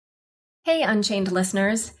Hey, Unchained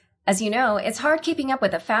listeners. As you know, it's hard keeping up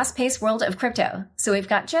with the fast-paced world of crypto, so we've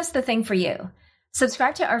got just the thing for you.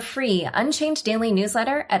 Subscribe to our free Unchained daily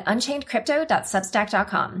newsletter at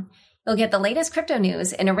unchainedcrypto.substack.com. You'll get the latest crypto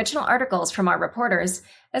news and original articles from our reporters,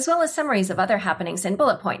 as well as summaries of other happenings and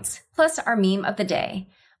bullet points, plus our meme of the day,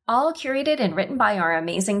 all curated and written by our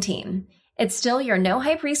amazing team. It's still your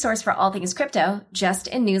no-hype resource for all things crypto, just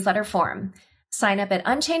in newsletter form. Sign up at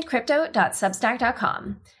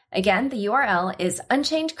unchainedcrypto.substack.com. Again, the URL is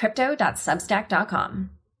unchainedcrypto.substack.com.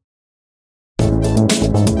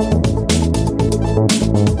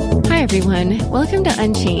 Hi, everyone. Welcome to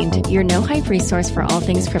Unchained, your no-hype resource for all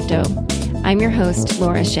things crypto. I'm your host,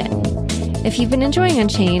 Laura Shin. If you've been enjoying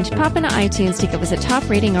Unchained, pop into iTunes to give us a top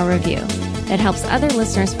rating or review. That helps other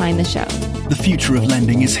listeners find the show. The future of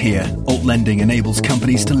lending is here. Alt lending enables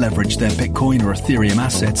companies to leverage their Bitcoin or Ethereum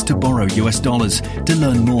assets to borrow US dollars. To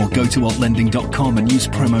learn more, go to altlending.com and use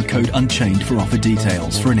promo code Unchained for offer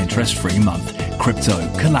details for an interest-free month. Crypto,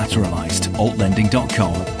 collateralized,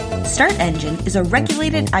 altlending.com. Start Engine is a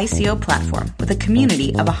regulated ICO platform with a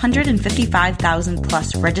community of 155,000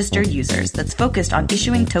 plus registered users that's focused on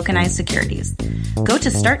issuing tokenized securities. Go to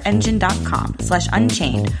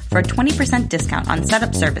startengine.com/unchained for a 20% discount on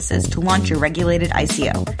setup services to launch your regulated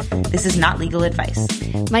ICO. This is not legal advice.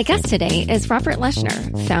 My guest today is Robert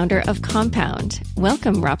Leshner, founder of Compound.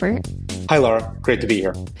 Welcome, Robert. Hi, Laura. Great to be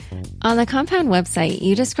here. On the Compound website,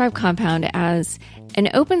 you describe Compound as an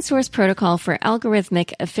open source protocol for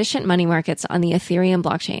algorithmic efficient money markets on the Ethereum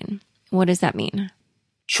blockchain. What does that mean?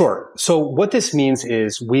 Sure. So what this means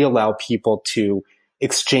is we allow people to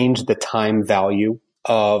exchange the time value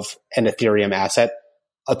of an Ethereum asset,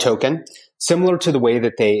 a token, similar to the way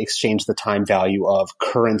that they exchange the time value of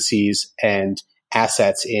currencies and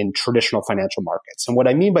assets in traditional financial markets. And what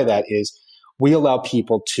I mean by that is we allow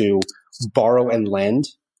people to borrow and lend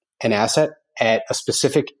an asset at a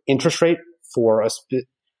specific interest rate for a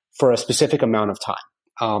specific amount of time.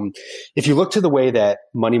 If you look to the way that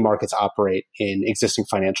money markets operate in existing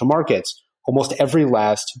financial markets, almost every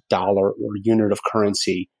last dollar or unit of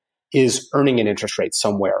currency is earning an interest rate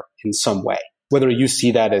somewhere in some way. Whether you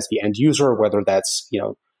see that as the end user, or whether that's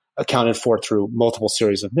accounted for through multiple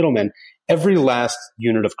series of middlemen, every last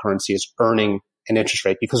unit of currency is earning an interest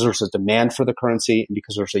rate because there's a demand for the currency and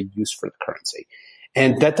because there's a use for the currency.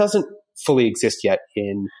 And that doesn't fully exist yet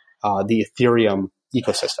in the Ethereum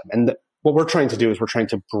ecosystem. And what we're trying to do is we're trying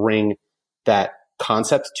to bring that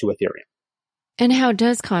concept to Ethereum. And how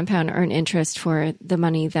does Compound earn interest for the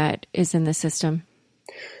money that is in the system?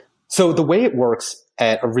 So the way it works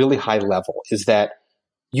at a really high level is that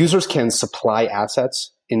users can supply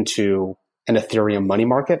assets into an Ethereum money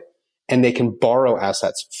market, and they can borrow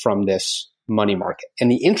assets from this money market.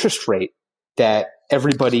 And the interest rate that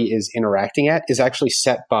everybody is interacting at is actually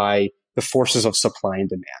set by the forces of supply and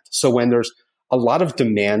demand. So when there's a lot of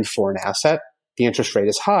demand for an asset, the interest rate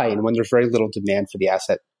is high. And when there's very little demand for the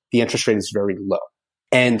asset, the interest rate is very low.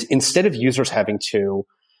 And instead of users having to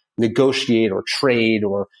negotiate or trade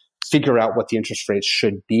or figure out what the interest rate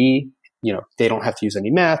should be, they don't have to use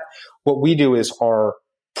any math. What we do is our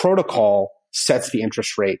protocol sets the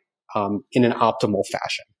interest rate in an optimal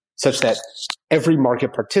fashion, such that every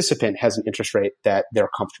market participant has an interest rate that they're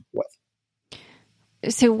comfortable with.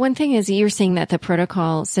 So one thing is you're saying that the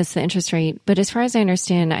protocol sets the interest rate, but as far as I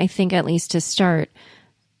understand, I think at least to start,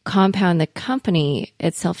 Compound, the company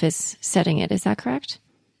itself, is setting it. Is that correct?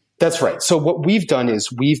 That's right. So what we've done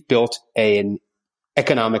is we've built an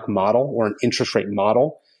economic model or an interest rate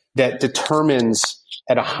model that determines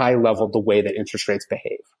at a high level the way that interest rates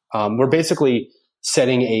behave. We're basically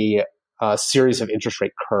setting a series of interest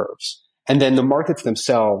rate curves. And then the markets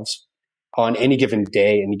themselves, on any given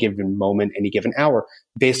day, any given moment, any given hour,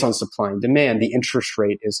 based on supply and demand, the interest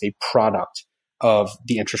rate is a product of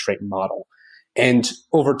the interest rate model. And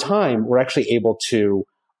over time, we're actually able to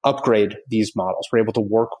upgrade these models. We're able to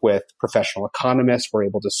work with professional economists. We're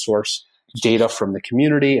able to source data from the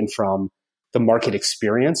community and from the market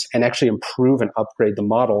experience and actually improve and upgrade the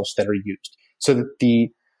models that are used. So that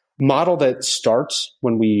the model that starts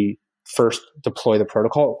when we first deploy the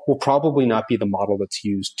protocol will probably not be the model that's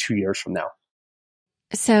used 2 years from now.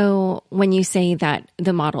 So when you say that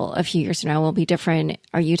the model a few years from now will be different,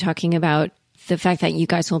 are you talking about the fact that you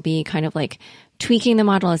guys will be kind of like tweaking the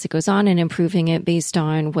model as it goes on and improving it based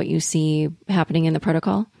on what you see happening in the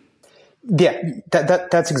protocol? Yeah,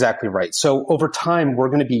 that's exactly right. So over time, we're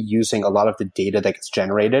going to be using a lot of the data that gets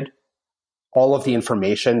generated, all of the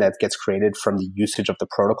information that gets created from the usage of the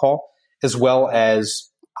protocol, as well as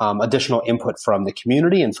additional input from the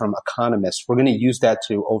community and from economists. We're going to use that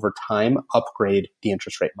to, over time, upgrade the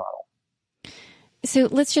interest rate model. So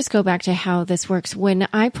let's just go back to how this works. When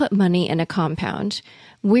I put money in a compound,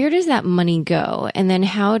 where does that money go? And then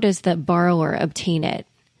how does the borrower obtain it?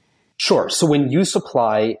 Sure. So when you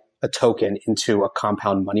supply a token into a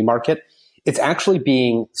compound money market, it's actually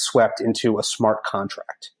being swept into a smart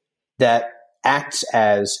contract that acts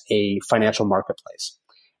as a financial marketplace.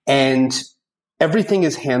 And everything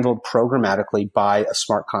is handled programmatically by a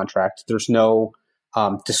smart contract. There's no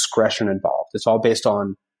discretion involved. It's all based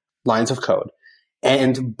on lines of code.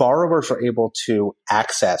 And borrowers are able to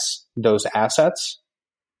access those assets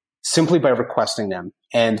simply by requesting them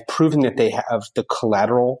and proving that they have the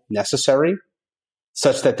collateral necessary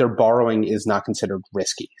such that their borrowing is not considered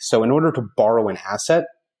risky. So in order to borrow an asset,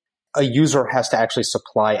 a user has to actually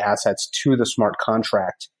supply assets to the smart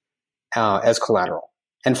contract as collateral.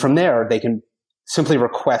 And from there, they can simply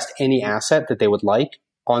request any asset that they would like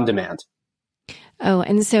on demand. Oh,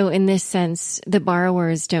 and so in this sense, the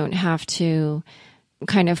borrowers don't have to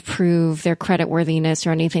kind of prove their creditworthiness or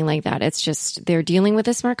anything like that. It's just they're dealing with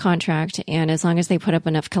a smart contract, and as long as they put up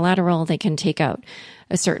enough collateral, they can take out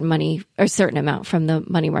a certain amount from the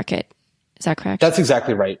money market. Is that correct? That's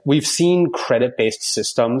exactly right. We've seen credit-based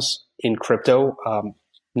systems in crypto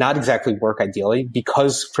not exactly work ideally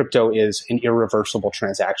because crypto is an irreversible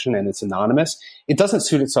transaction and it's anonymous. It doesn't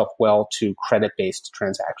suit itself well to credit-based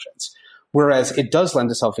transactions, whereas it does lend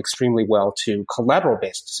itself extremely well to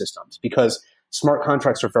collateral-based systems because smart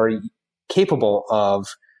contracts are very capable of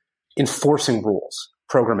enforcing rules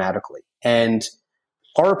programmatically. And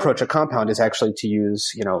our approach at Compound is actually to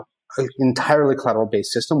use, an entirely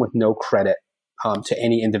collateral-based system with no credit to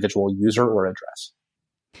any individual user or address.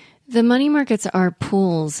 The money markets are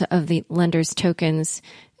pools of the lender's tokens.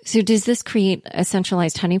 So does this create a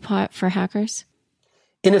centralized honeypot for hackers?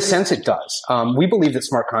 In a sense, it does. We believe that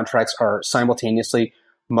smart contracts are simultaneously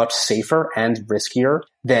much safer and riskier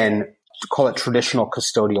than, call it, traditional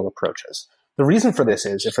custodial approaches. The reason for this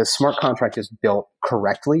is if a smart contract is built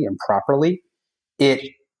correctly and properly,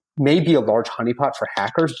 it may be a large honeypot for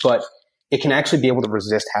hackers, but it can actually be able to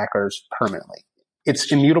resist hackers permanently.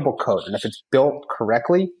 It's immutable code, and if it's built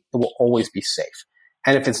correctly, it will always be safe.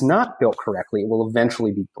 And if it's not built correctly, it will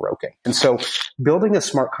eventually be broken. And so building a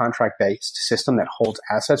smart contract-based system that holds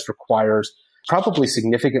assets requires probably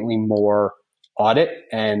significantly more audit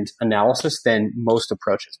and analysis than most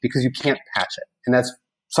approaches because you can't patch it. And that's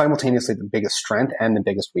simultaneously the biggest strength and the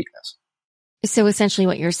biggest weakness. So essentially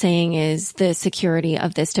what you're saying is the security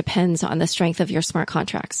of this depends on the strength of your smart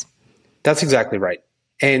contracts. That's exactly right.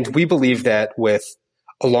 And we believe that with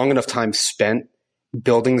a long enough time spent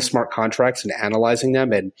building the smart contracts and analyzing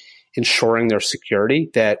them and ensuring their security,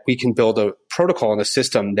 that we can build a protocol and a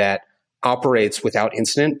system that operates without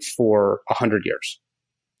incident for 100 years.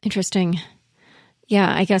 Interesting.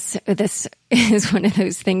 Yeah, I guess this is one of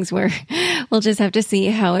those things where we'll just have to see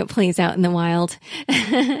how it plays out in the wild.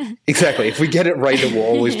 Exactly. If we get it right, it will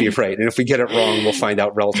always be right. And if we get it wrong, we'll find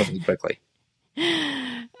out relatively quickly.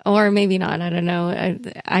 Or maybe not. I don't know.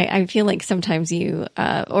 I feel like sometimes you,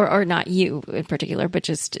 or not you in particular, but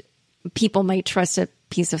just people might trust a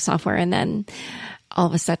piece of software and then all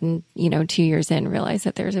of a sudden, 2 years in, realize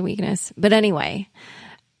that there's a weakness. But anyway,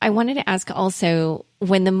 I wanted to ask also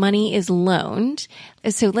when the money is loaned.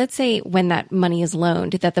 So let's say when that money is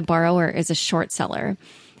loaned that the borrower is a short seller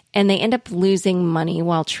and they end up losing money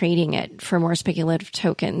while trading it for more speculative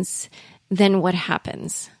tokens. Then what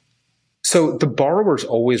happens? So the borrower is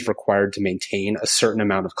always required to maintain a certain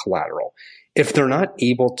amount of collateral. If they're not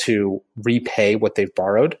able to repay what they've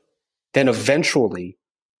borrowed, then eventually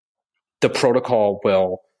the protocol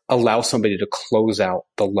will allow somebody to close out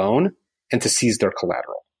the loan and to seize their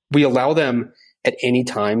collateral. We allow them at any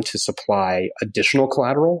time to supply additional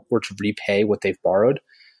collateral or to repay what they've borrowed.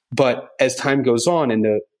 But as time goes on and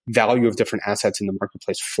the value of different assets in the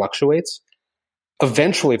marketplace fluctuates,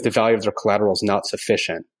 eventually if the value of their collateral is not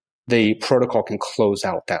sufficient, the protocol can close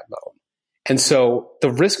out that loan. And so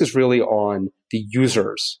the risk is really on the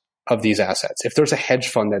users of these assets. If there's a hedge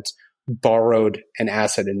fund that's borrowed an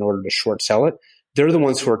asset in order to short sell it, they're the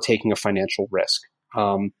ones who are taking a financial risk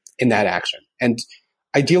in that action. And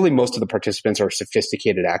ideally, most of the participants are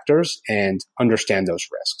sophisticated actors and understand those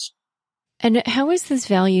risks. And how is this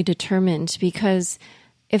value determined? Because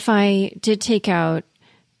if I did take out,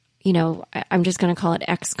 I'm just going to call it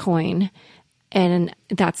X coin, and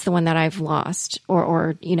that's the one that I've lost,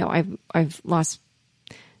 or I've lost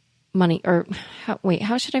money, or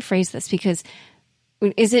how should I phrase this? Because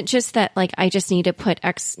is it just that like I just need to put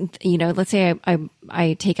X, let's say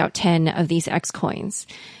I take out 10 of these X coins,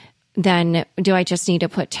 then do I just need to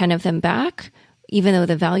put 10 of them back, even though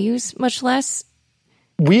the value's much less?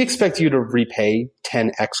 We expect you to repay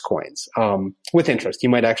 10 X coins with interest. You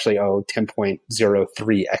might actually owe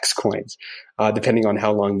 10.03 X coins, depending on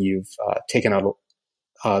how long you've taken out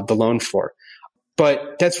the loan for.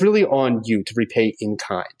 But that's really on you to repay in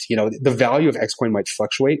kind. The value of X coin might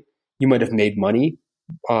fluctuate. You might have made money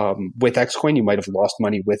with X coin. You might have lost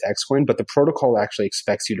money with X coin, but the protocol actually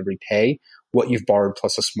expects you to repay what you've borrowed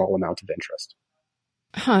plus a small amount of interest.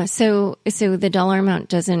 So the dollar amount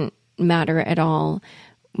doesn't matter at all.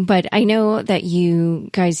 But I know that you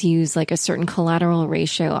guys use like a certain collateral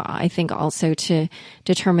ratio, I think also to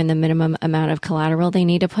determine the minimum amount of collateral they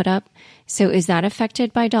need to put up. So is that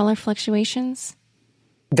affected by dollar fluctuations?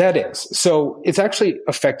 That is. So it's actually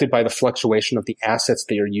affected by the fluctuation of the assets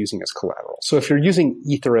that you're using as collateral. So if you're using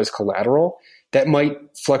Ether as collateral, that might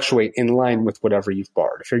fluctuate in line with whatever you've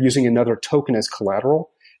borrowed. If you're using another token as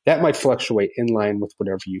collateral, that might fluctuate in line with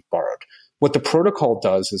whatever you've borrowed. What the protocol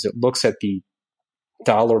does is it looks at the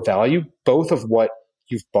dollar value, both of what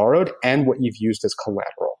you've borrowed and what you've used as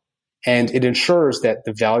collateral. And it ensures that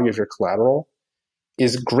the value of your collateral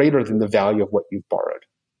is greater than the value of what you've borrowed.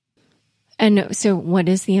 And so what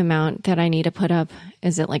is the amount that I need to put up?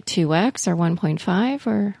 Is it like 2x or 1.5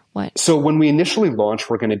 or what? So when we initially launch,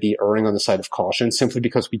 we're going to be erring on the side of caution simply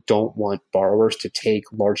because we don't want borrowers to take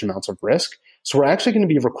large amounts of risk. So we're actually going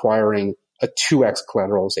to be requiring a 2x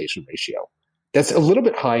collateralization ratio. That's a little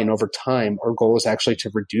bit high, and over time, our goal is actually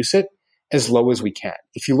to reduce it as low as we can.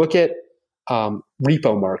 If you look at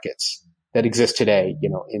repo markets that exist today,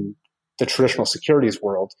 in the traditional securities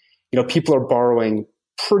world, people are borrowing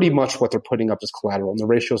pretty much what they're putting up as collateral, and the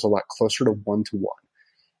ratio is a lot closer to 1 to 1.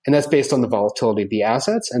 And that's based on the volatility of the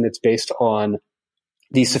assets, and it's based on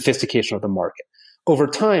the sophistication of the market. Over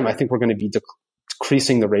time, I think we're going to be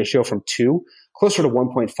decreasing the ratio from 2 closer to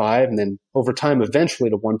 1.5, and then over time, eventually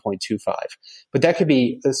to 1.25. But that could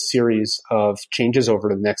be a series of changes over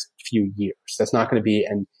the next few years. That's not going to be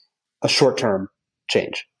a short-term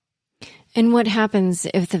change. And what happens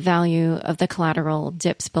if the value of the collateral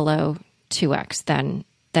dips below 2x? Then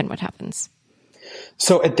what happens?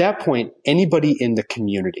 So at that point, anybody in the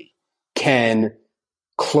community can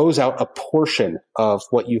close out a portion of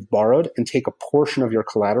what you've borrowed and take a portion of your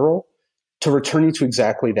collateral to return you to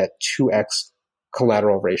exactly that 2x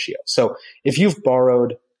collateral ratio. So if you've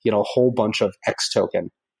borrowed, a whole bunch of X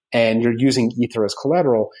token and you're using Ether as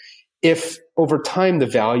collateral, if over time the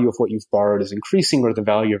value of what you've borrowed is increasing or the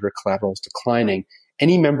value of your collateral is declining,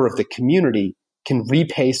 any member of the community can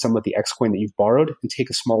repay some of the X coin that you've borrowed and take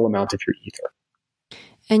a small amount of your Ether.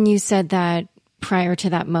 And you said that prior to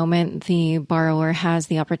that moment, the borrower has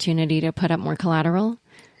the opportunity to put up more collateral?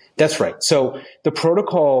 That's right. So the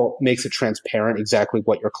protocol makes it transparent exactly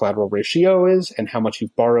what your collateral ratio is and how much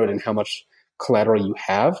you've borrowed and how much collateral you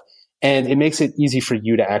have. And it makes it easy for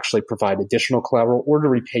you to actually provide additional collateral or to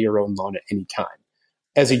repay your own loan at any time.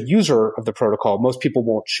 As a user of the protocol, most people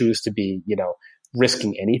won't choose to be,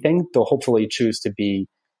 risking anything. They'll hopefully choose to be,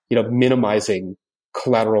 minimizing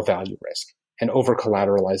collateral value risk and over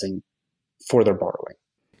collateralizing for their borrowing.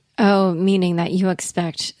 Oh, meaning that you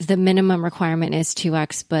expect the minimum requirement is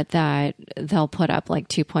 2x, but that they'll put up like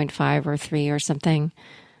 2.5 or 3 or something.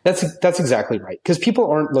 That's exactly right. Because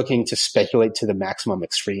people aren't looking to speculate to the maximum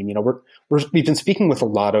extreme. We've been speaking with a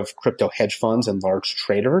lot of crypto hedge funds and large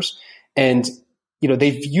traders, and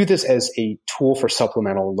they view this as a tool for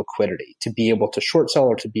supplemental liquidity to be able to short sell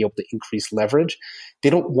or to be able to increase leverage.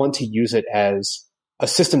 They don't want to use it as a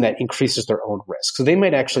system that increases their own risk. So they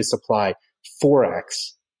might actually supply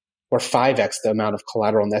 4x or 5x the amount of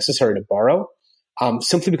collateral necessary to borrow,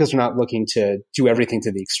 simply because they're not looking to do everything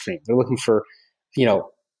to the extreme. They're looking for,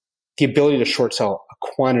 the ability to short sell a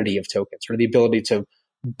quantity of tokens or the ability to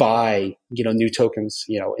buy, new tokens,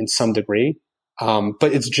 in some degree.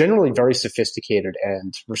 But it's generally very sophisticated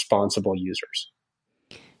and responsible users.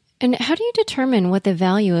 And how do you determine what the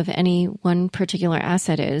value of any one particular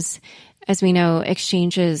asset is? As we know,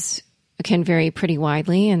 exchanges can vary pretty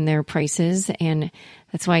widely in their prices, and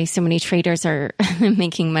that's why so many traders are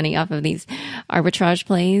making money off of these arbitrage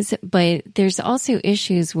plays. But there's also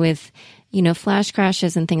issues with, flash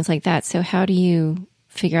crashes and things like that. So how do you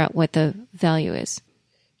figure out what the value is?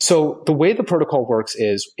 So the way the protocol works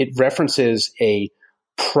is it references a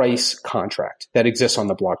price contract that exists on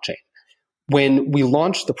the blockchain. When we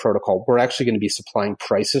launch the protocol, we're actually going to be supplying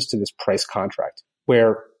prices to this price contract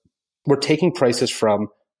where we're taking prices from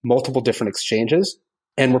multiple different exchanges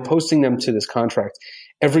and we're posting them to this contract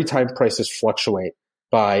every time prices fluctuate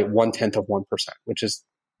by 1/10%, which is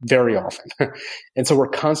very often. And so we're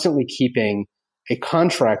constantly keeping a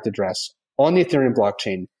contract address on the Ethereum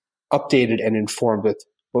blockchain updated and informed with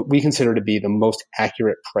what we consider to be the most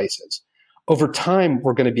accurate prices. over time,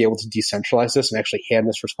 we're going to be able to decentralize this and actually hand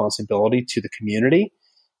this responsibility to the community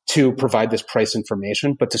to provide this price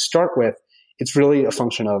information. But to start with, it's really a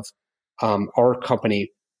function of our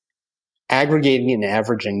company aggregating and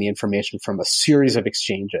averaging the information from a series of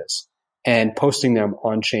exchanges and posting them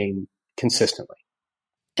on chain consistently.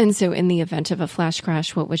 And so in the event of a flash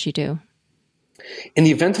crash, what would you do? In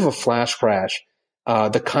the event of a flash crash,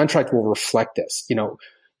 the contract will reflect this.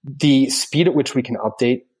 The speed at which we can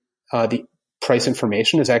update the price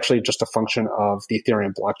information is actually just a function of the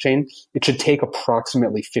Ethereum blockchain. It should take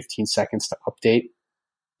approximately 15 seconds to update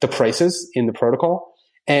the prices in the protocol.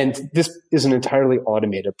 And this is an entirely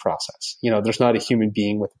automated process. There's not a human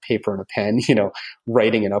being with a paper and a pen,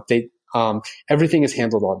 writing an update. Everything is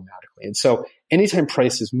handled automatically. And so anytime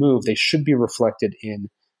prices move, they should be reflected in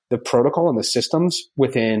the protocol and the systems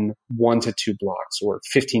within 1 to 2 blocks or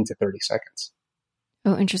 15 to 30 seconds.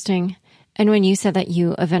 Oh, interesting. And when you said that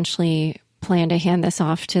you eventually plan to hand this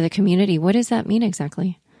off to the community, what does that mean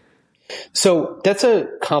exactly? So that's a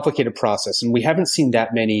complicated process, and we haven't seen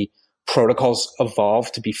that many protocols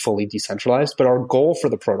evolve to be fully decentralized. But our goal for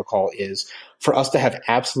the protocol is for us to have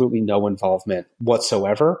absolutely no involvement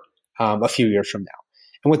whatsoever a few years from now.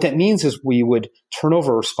 And what that means is we would turn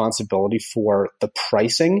over responsibility for the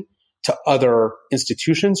pricing to other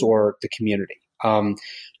institutions or the community.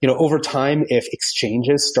 Over time, if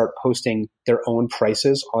exchanges start posting their own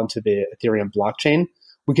prices onto the Ethereum blockchain,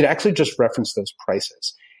 we could actually just reference those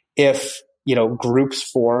prices. If, groups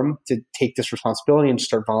form to take this responsibility and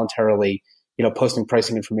start voluntarily, posting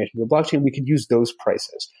pricing information to the blockchain, we could use those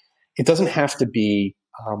prices. It doesn't have to be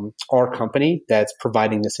our company that's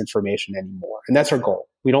providing this information anymore. And that's our goal.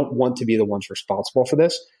 We don't want to be the ones responsible for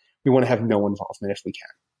this. We want to have no involvement if we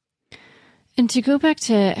can. And to go back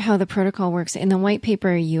to how the protocol works, in the white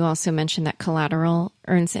paper, you also mentioned that collateral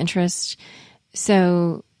earns interest.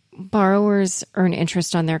 So borrowers earn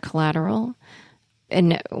interest on their collateral.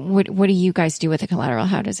 And what do you guys do with the collateral?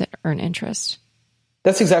 How does it earn interest?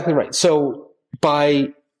 That's exactly right. So by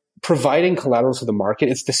providing collateral to the market,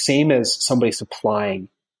 it's the same as somebody supplying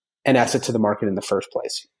an asset to the market in the first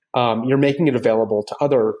place. You're making it available to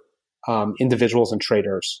other individuals and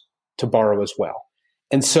traders to borrow as well.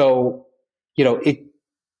 And so, it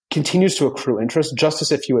continues to accrue interest just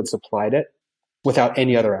as if you had supplied it without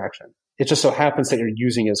any other action. It just so happens that you're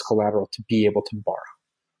using it as collateral to be able to borrow.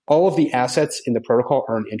 All of the assets in the protocol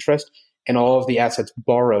earn interest, and all of the assets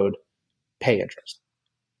borrowed pay interest.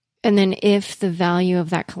 And then if the value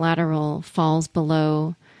of that collateral falls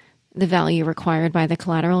below the value required by the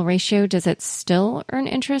collateral ratio, does it still earn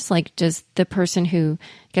interest? Like, does the person who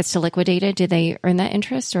gets to liquidate it, do they earn that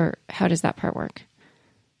interest, or how does that part work?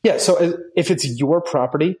 Yeah, so if it's your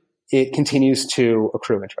property, it continues to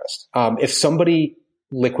accrue interest. If somebody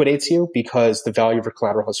liquidates you because the value of your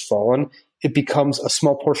collateral has fallen, it becomes a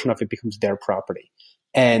small portion of it becomes their property,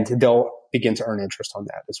 and they'll begin to earn interest on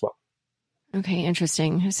that as well. Okay,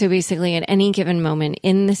 interesting. So basically, at any given moment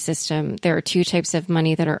in the system, there are 2 types of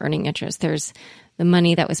money that are earning interest. There's the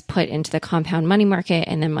money that was put into the compound money market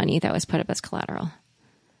and then money that was put up as collateral.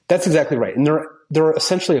 That's exactly right. And they're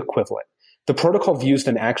essentially equivalent. The protocol views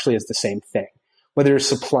them actually as the same thing. Whether you're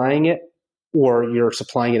supplying it or you're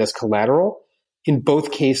supplying it as collateral, in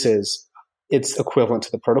both cases, it's equivalent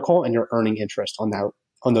to the protocol and you're earning interest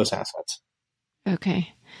on those assets.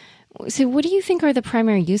 Okay. So what do you think are the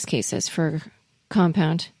primary use cases for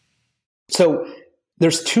Compound? So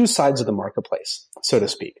there's 2 sides of the marketplace, so to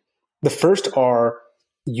speak. The first are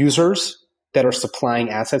users that are supplying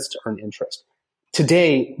assets to earn interest.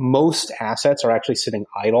 Today, most assets are actually sitting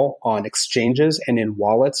idle on exchanges and in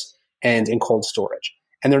wallets and in cold storage.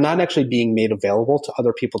 And they're not actually being made available to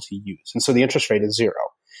other people to use. And so the interest rate is 0.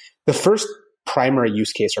 The first primary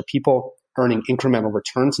use case are people earning incremental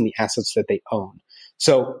returns in the assets that they own.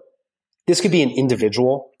 So this could be an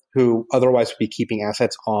individual who otherwise would be keeping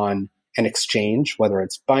assets on an exchange, whether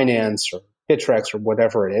it's Binance or Bittrex or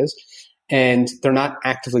whatever it is, and they're not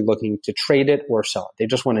actively looking to trade it or sell it. They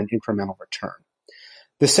just want an incremental return.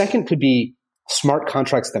 The second could be smart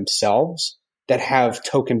contracts themselves that have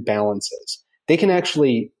token balances. They can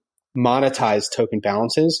actually monetize token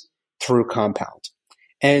balances through Compound.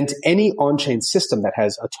 And any on-chain system that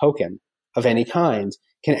has a token of any kind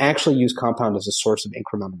can actually use Compound as a source of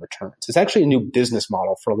incremental returns. It's actually a new business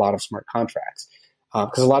model for a lot of smart contracts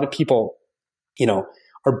because a lot of people,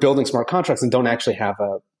 are building smart contracts and don't actually have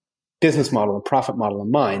a business model and profit model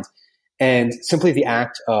in mind. And simply the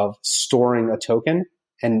act of storing a token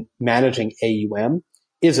and managing AUM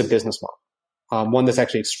is a business model, one that's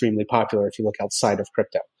actually extremely popular if you look outside of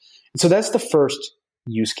crypto. And so that's the first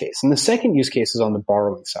use case. And the second use case is on the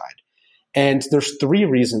borrowing side. And there's three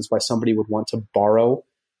reasons why somebody would want to borrow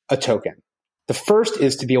a token. The first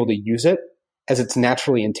is to be able to use it as it's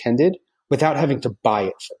naturally intended without having to buy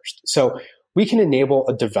it first. So we can enable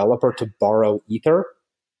a developer to borrow Ether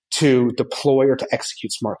to deploy or to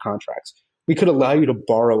execute smart contracts. We could allow you to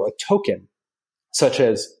borrow a token such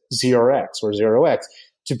as ZRX or 0x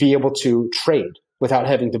to be able to trade without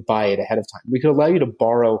having to buy it ahead of time. We could allow you to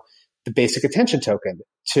borrow the basic attention token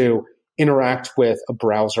to interact with a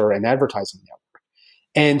browser and advertising network.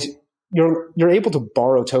 And you're able to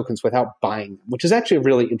borrow tokens without buying them, which is actually a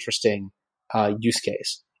really interesting use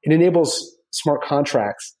case. It enables smart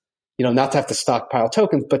contracts, not to have to stockpile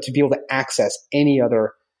tokens, but to be able to access any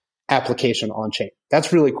other application on chain.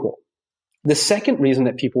 That's really cool. The second reason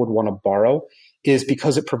that people would want to borrow is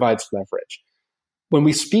because it provides leverage. When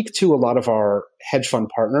we speak to a lot of our hedge fund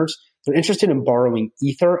partners, they're interested in borrowing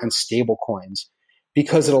Ether and stable coins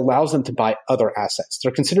because it allows them to buy other assets.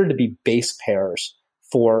 They're considered to be base pairs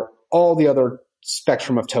for all the other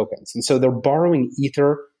spectrum of tokens. And so they're borrowing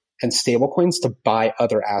Ether and stable coins to buy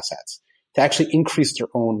other assets, to actually increase their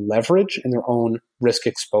own leverage and their own risk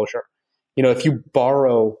exposure. If you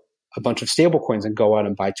borrow a bunch of stable coins and go out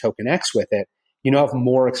and buy token X with it, you now have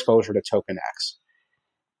more exposure to token X.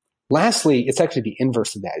 Lastly, it's actually the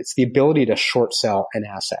inverse of that. It's the ability to short sell an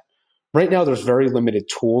asset. Right now, there's very limited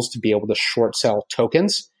tools to be able to short sell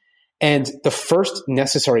tokens. And the first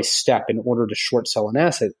necessary step in order to short sell an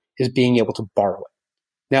asset is being able to borrow it.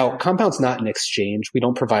 Now, Compound's not an exchange. We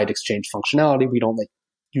don't provide exchange functionality. We don't let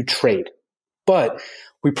you trade. But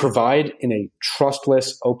we provide in a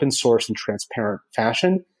trustless, open source, and transparent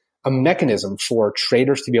fashion a mechanism for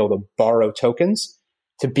traders to be able to borrow tokens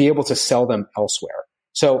to be able to sell them elsewhere.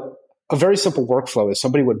 So a very simple workflow is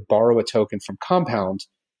somebody would borrow a token from Compound,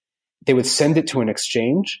 they would send it to an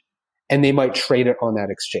exchange, and they might trade it on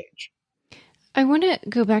that exchange. I want to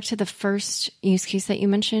go back to the first use case that you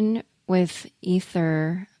mentioned with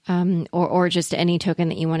Ether, or just any token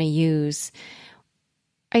that you want to use.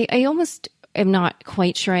 I almost am not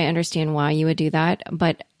quite sure I understand why you would do that,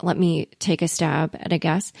 but let me take a stab at a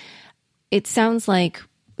guess. It sounds like,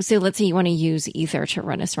 so let's say you want to use Ether to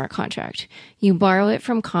run a smart contract. You borrow it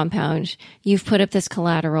from Compound. You've put up this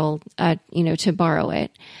collateral, to borrow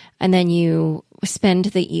it, and then you spend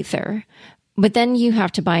the Ether. But then you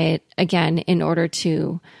have to buy it again in order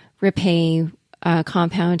to repay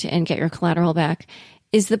Compound and get your collateral back.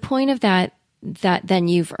 Is the point of that then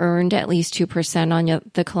you've earned at least 2% on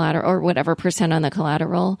the collateral, or whatever percent on the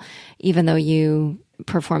collateral, even though you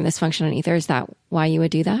perform this function on Ether? Is that why you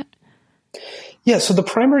would do that? Yeah, so the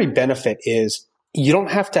primary benefit is you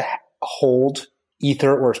don't have to hold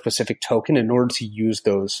Ether or a specific token in order to use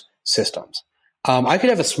those systems. I could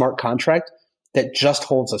have a smart contract that just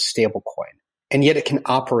holds a stable coin, and yet it can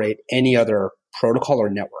operate any other protocol or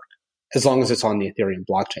network as long as it's on the Ethereum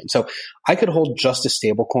blockchain. So I could hold just a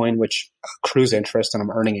stable coin, which accrues interest and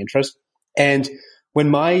I'm earning interest. And when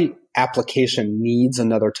my application needs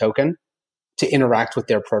another token to interact with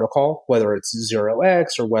their protocol, whether it's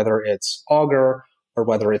 0x or whether it's Augur or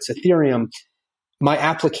whether it's Ethereum, my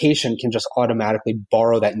application can just automatically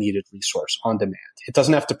borrow that needed resource on demand. It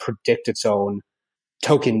doesn't have to predict its own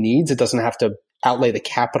token needs. It doesn't have to outlay the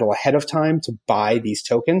capital ahead of time to buy these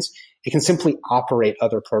tokens. It can simply operate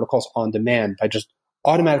other protocols on demand by just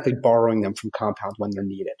automatically borrowing them from Compound when they're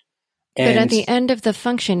needed. But at the end of the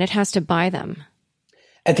function, it has to buy them.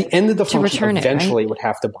 At the end of the function, eventually it would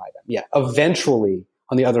have to buy them. Yeah. Eventually,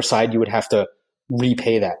 on the other side, you would have to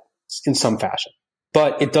repay that in some fashion.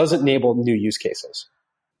 But it does enable new use cases.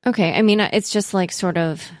 Okay. I mean, it's just like sort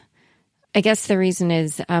of, I guess the reason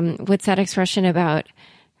is, what's that expression about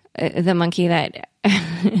the monkey that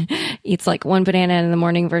eats like one banana in the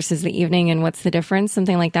morning versus the evening, and what's the difference?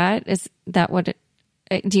 Something like that. Is that what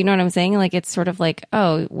do you know what I'm saying? Like, it's sort of like,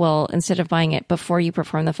 oh, well, instead of buying it before you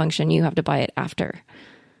perform the function, you have to buy it after.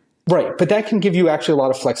 Right. But that can give you actually a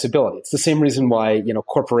lot of flexibility. It's the same reason why,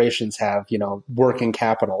 corporations have, working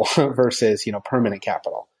capital versus, permanent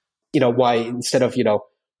capital. Why instead of,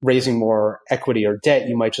 raising more equity or debt,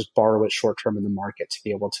 you might just borrow it short term in the market to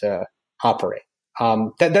be able to operate.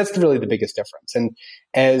 That's really the biggest difference. And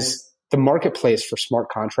as the marketplace for smart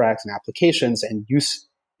contracts and applications and use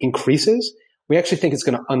increases, we actually think it's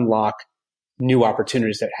going to unlock new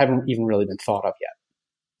opportunities that haven't even really been thought of yet.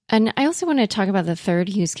 And I also want to talk about the third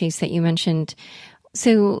use case that you mentioned.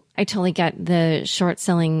 So I totally get the short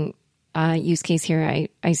selling use case here.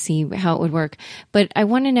 I see how it would work. But I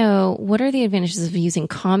want to know, what are the advantages of using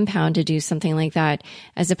Compound to do something like that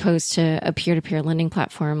as opposed to a peer-to-peer lending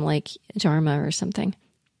platform like Dharma or something?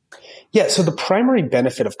 Yeah, so the primary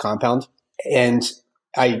benefit of Compound, and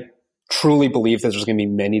I truly believe that there's going to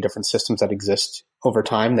be many different systems that exist over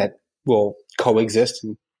time that will coexist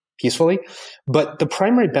peacefully. But the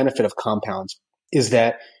primary benefit of compounds is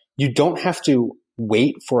that you don't have to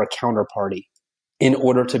wait for a counterparty in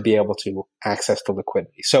order to be able to access the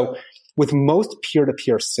liquidity. So with most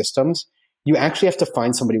peer-to-peer systems, you actually have to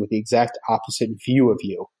find somebody with the exact opposite view of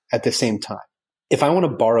you at the same time. If I want to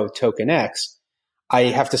borrow token X, I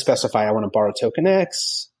have to specify I want to borrow token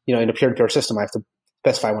X. In a peer-to-peer system, I have to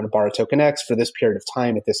specify I want to borrow token X for this period of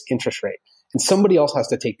time at this interest rate. And somebody else has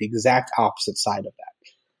to take the exact opposite side of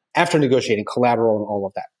that after negotiating collateral and all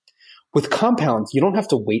of that. With compounds, you don't have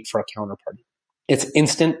to wait for a counterparty. It's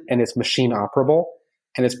instant and it's machine operable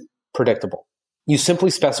and it's predictable. You simply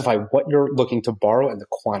specify what you're looking to borrow and the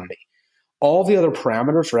quantity. All the other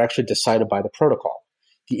parameters are actually decided by the protocol.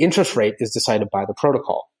 The interest rate is decided by the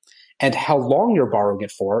protocol. And how long you're borrowing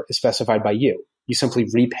it for is specified by you. You simply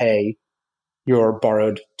repay your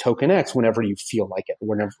borrowed token X whenever you feel like it,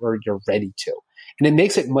 whenever you're ready to. And it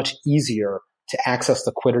makes it much easier to access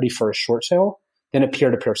liquidity for a short sale than a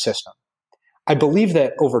peer-to-peer system. I believe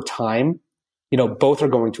that over time, both are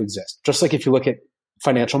going to exist. Just like if you look at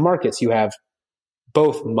financial markets, you have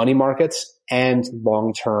both money markets and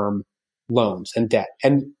long-term loans and debt.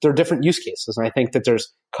 And there are different use cases. And I think that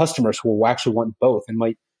there's customers who will actually want both and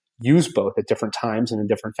might use both at different times and in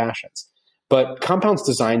different fashions. But Compound's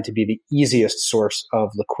designed to be the easiest source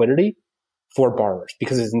of liquidity for borrowers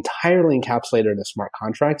because it's entirely encapsulated in a smart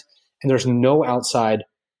contract and there's no outside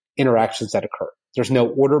interactions that occur. There's no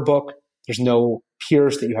order book. There's no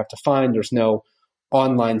peers that you have to find. There's no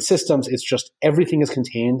online systems. It's just everything is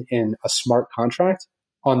contained in a smart contract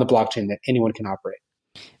on the blockchain that anyone can operate.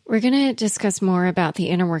 We're going to discuss more about the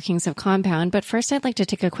inner workings of Compound, but first I'd like to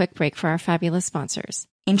take a quick break for our fabulous sponsors.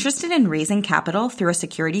 Interested in raising capital through a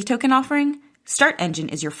security token offering?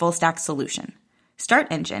 StartEngine is your full-stack solution.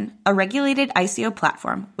 StartEngine, a regulated ICO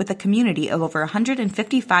platform with a community of over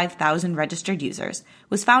 155,000 registered users,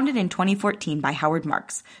 was founded in 2014 by Howard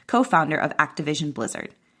Marks, co-founder of Activision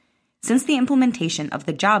Blizzard. Since the implementation of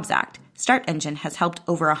the Jobs Act, StartEngine has helped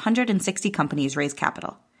over 160 companies raise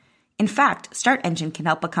capital. In fact, StartEngine can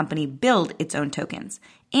help a company build its own tokens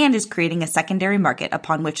and is creating a secondary market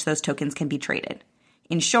upon which those tokens can be traded.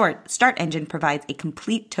 In short, StartEngine provides a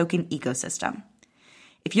complete token ecosystem.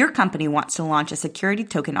 If your company wants to launch a security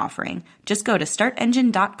token offering, just go to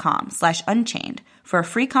startengine.com/unchained for a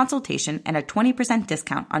free consultation and a 20%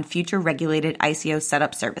 discount on future regulated ICO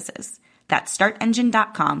setup services. That's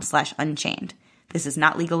startengine.com/unchained. This is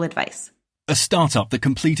not legal advice. A startup that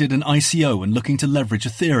completed an ICO and looking to leverage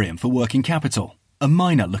Ethereum for working capital. A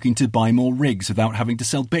miner looking to buy more rigs without having to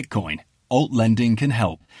sell Bitcoin. Alt Lending can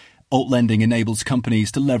help. Alt Lending enables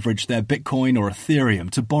companies to leverage their Bitcoin or Ethereum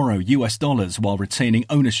to borrow US dollars while retaining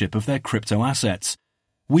ownership of their crypto assets.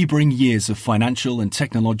 We bring years of financial and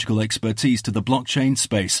technological expertise to the blockchain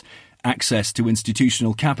space. Access to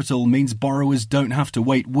institutional capital means borrowers don't have to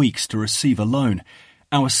wait weeks to receive a loan.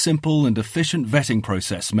 Our simple and efficient vetting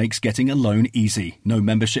process makes getting a loan easy. No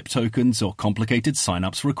membership tokens or complicated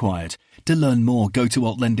sign-ups required. To learn more, go to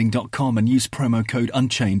altlending.com and use promo code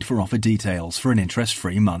Unchained for offer details for an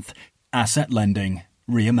interest-free month. Asset lending,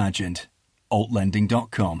 reimagined.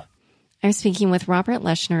 altlending.com. I'm speaking with Robert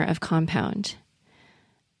Leshner of Compound.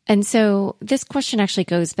 And so this question actually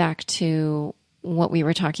goes back to what we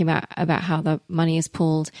were talking about how the money is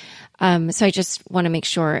pooled. So I just want to make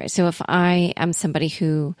sure. So if I am somebody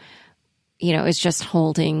who, is just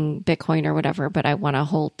holding Bitcoin or whatever, but I want to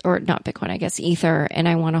hold, or not Bitcoin, I guess Ether, and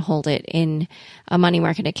I want to hold it in a money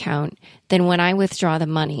market account, then when I withdraw the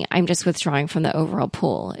money, I'm just withdrawing from the overall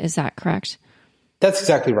pool. Is that correct? That's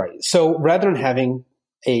exactly right. So rather than having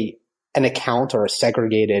an account or a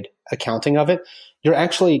segregated accounting of it, you're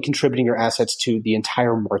actually contributing your assets to the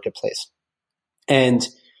entire marketplace. And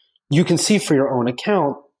you can see for your own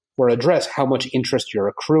account or address how much interest you're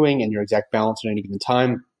accruing and your exact balance at any given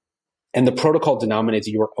time. And the protocol denominates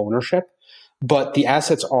your ownership, but the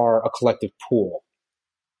assets are a collective pool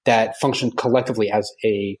that function collectively as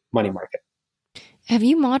a money market. Have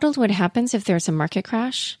you modeled what happens if there's a market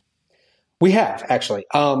crash? We have, actually.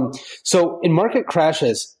 So in market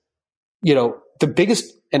crashes, the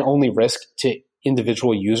biggest and only risk to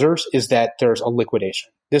individual users is that there's a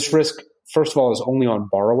liquidation. This risk, first of all, is only on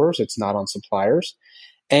borrowers. It's not on suppliers.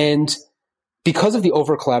 And because of the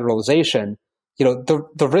over-collateralization,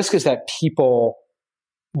 the risk is that people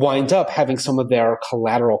wind up having some of their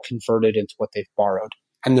collateral converted into what they've borrowed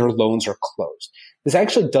and their loans are closed. This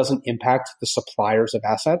actually doesn't impact the suppliers of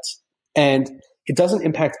assets and it doesn't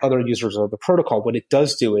impact other users of the protocol. What it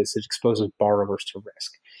does do is it exposes borrowers to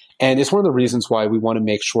risk. And it's one of the reasons why we want to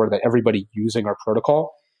make sure that everybody using our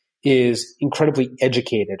protocol is incredibly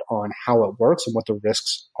educated on how it works and what the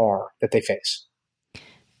risks are that they face.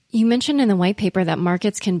 You mentioned in the white paper that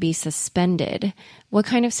markets can be suspended. What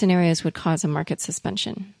kind of scenarios would cause a market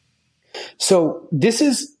suspension? So this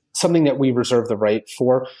is something that we reserve the right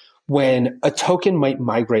for when a token might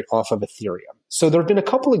migrate off of Ethereum. So there have been a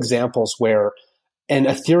couple examples where an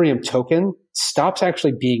Ethereum token stops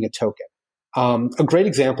actually being a token. A great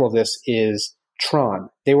example of this is Tron.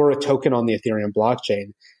 They were a token on the Ethereum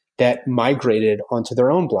blockchain that migrated onto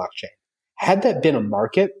their own blockchain. Had that been a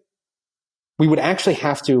market, we would actually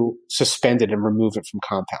have to suspend it and remove it from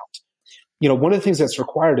Compound. One of the things that's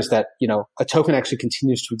required is that, a token actually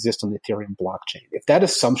continues to exist on the Ethereum blockchain. If that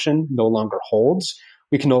assumption no longer holds,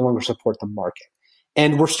 we can no longer support the market.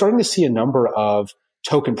 And we're starting to see a number of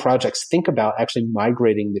token projects think about actually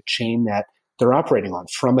migrating the chain that they're operating on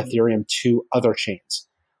from Ethereum to other chains,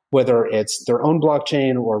 whether it's their own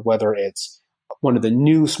blockchain or whether it's one of the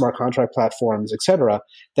new smart contract platforms, et cetera.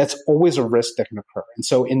 That's always a risk that can occur. And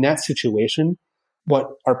so in that situation, what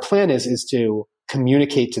our plan is to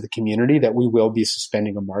communicate to the community that we will be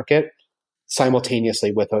suspending a market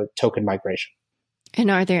simultaneously with a token migration. And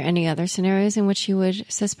are there any other scenarios in which you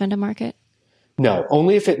would suspend a market? No,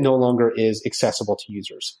 only if it no longer is accessible to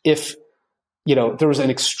users. If, there was an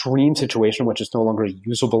extreme situation which is no longer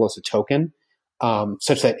usable as a token,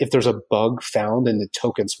 such that if there's a bug found in the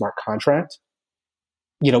token smart contract,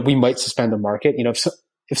 we might suspend the market.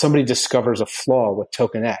 If somebody discovers a flaw with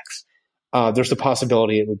token X, there's the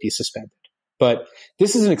possibility it would be suspended. But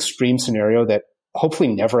this is an extreme scenario that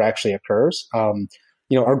hopefully never actually occurs.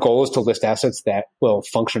 Our goal is to list assets that will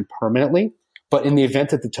function permanently. But in the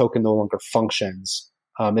event that the token no longer functions,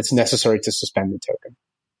 it's necessary to suspend the token.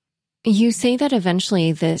 You say that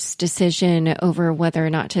eventually this decision over whether or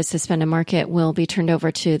not to suspend a market will be turned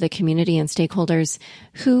over to the community and stakeholders.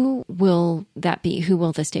 Who will that be? Who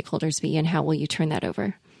will the stakeholders be, and how will you turn that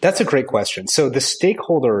over? That's a great question. So the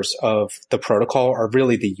stakeholders of the protocol are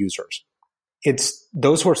really the users. It's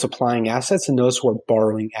those who are supplying assets and those who are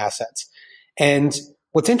borrowing assets. And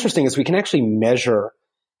what's interesting is we can actually measure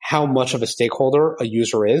how much of a stakeholder a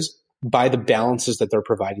user is by the balances that they're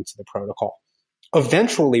providing to the protocol.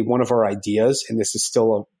 Eventually, one of our ideas, and this is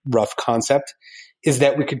still a rough concept, is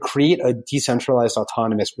that we could create a decentralized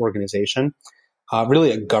autonomous organization,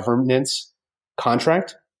 really a governance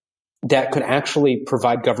contract that could actually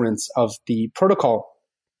provide governance of the protocol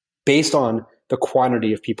based on the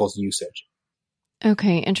quantity of people's usage.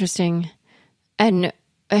 Okay, interesting. And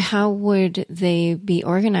how would they be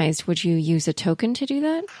organized? Would you use a token to do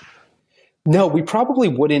that? No, we probably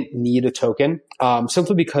wouldn't need a token,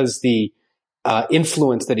 simply because the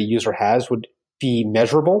influence that a user has would be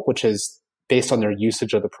measurable, which is based on their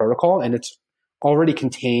usage of the protocol, and it's already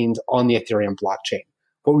contained on the Ethereum blockchain.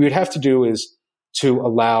 What we would have to do is to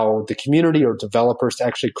allow the community or developers to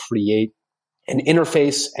actually create an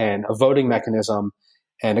interface and a voting mechanism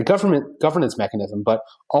and a governance mechanism, but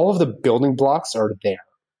all of the building blocks are there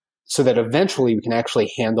so that eventually we can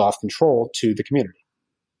actually hand off control to the community.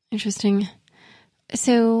 Interesting.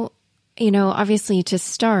 So, obviously to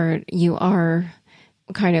start, you are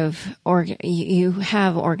kind of, you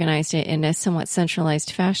have organized it in a somewhat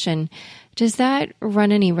centralized fashion. Does that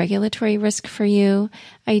run any regulatory risk for you?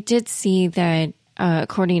 I did see that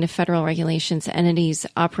according to federal regulations, entities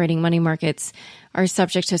operating money markets are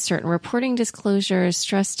subject to certain reporting disclosures,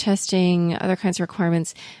 stress testing, other kinds of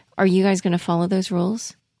requirements. Are you guys going to follow those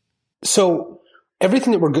rules? So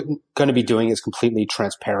everything that we're going to be doing is completely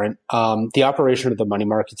transparent. The operation of the money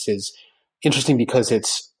markets is interesting because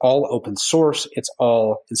it's all open source. It's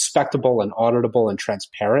all inspectable and auditable and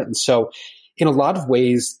transparent. And so in a lot of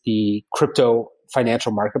ways, the crypto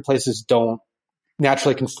financial marketplaces don't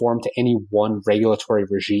naturally conform to any one regulatory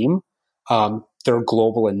regime. They're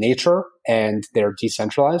global in nature and they're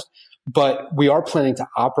decentralized, but we are planning to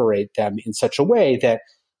operate them in such a way that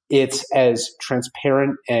it's as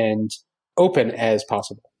transparent and open as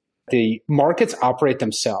possible. The markets operate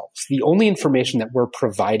themselves. The only information that we're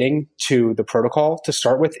providing to the protocol to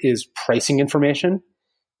start with is pricing information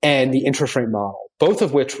and the interest rate model, both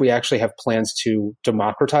of which we actually have plans to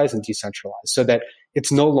democratize and decentralize so that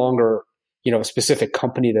it's no longer, a specific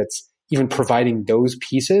company that's even providing those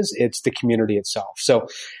pieces. It's the community itself. So,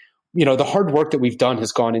 the hard work that we've done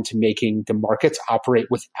has gone into making the markets operate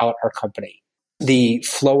without our company. The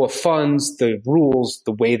flow of funds, the rules,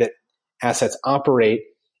 the way that assets operate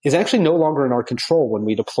is actually no longer in our control when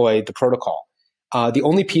we deploy the protocol. The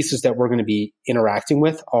only pieces that we're going to be interacting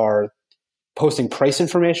with are posting price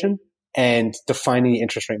information and defining the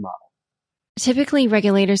interest rate model. Typically,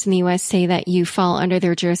 regulators in the U.S. say that you fall under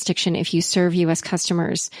their jurisdiction if you serve U.S.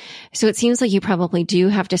 customers. So it seems like you probably do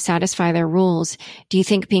have to satisfy their rules. Do you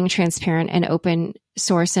think being transparent and open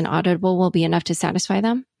source and auditable will be enough to satisfy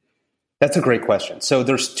them? That's a great question. So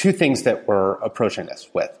there's two things that we're approaching this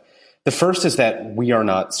with. The first is that we are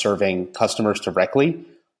not serving customers directly.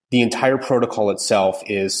 The entire protocol itself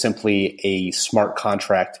is simply a smart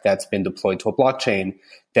contract that's been deployed to a blockchain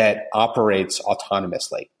that operates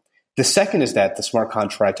autonomously. The second is that the smart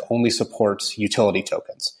contract only supports utility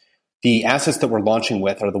tokens. The assets that we're launching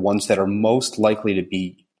with are the ones that are most likely to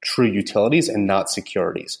be true utilities and not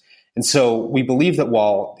securities. And so we believe that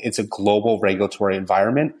while it's a global regulatory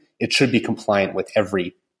environment, it should be compliant with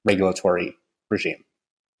every regulatory regime.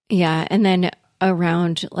 Yeah. And then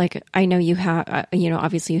around, like, I know you have,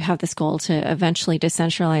 obviously you have this goal to eventually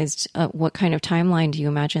decentralize. What kind of timeline do you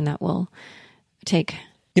imagine that will take?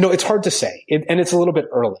 It's hard to say, and it's a little bit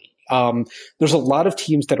early. There's a lot of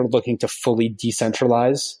teams that are looking to fully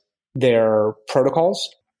decentralize their protocols.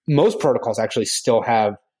 Most protocols actually still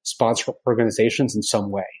have sponsor organizations in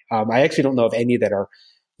some way. I actually don't know of any that are,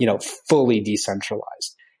 fully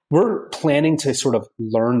decentralized. We're planning to sort of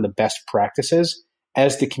learn the best practices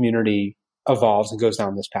as the community evolves and goes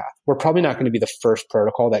down this path. We're probably not going to be the first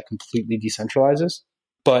protocol that completely decentralizes,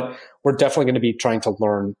 but we're definitely going to be trying to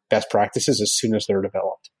learn best practices as soon as they're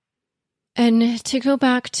developed. And to go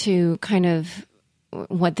back to kind of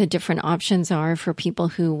what the different options are for people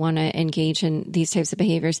who want to engage in these types of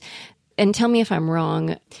behaviors, and tell me if I'm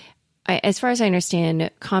wrong, as far as I understand,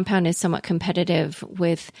 Compound is somewhat competitive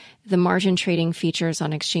with the margin trading features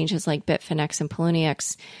on exchanges like Bitfinex and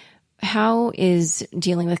Poloniex. How is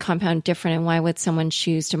dealing with Compound different, and why would someone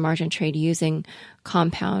choose to margin trade using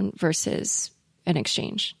Compound versus an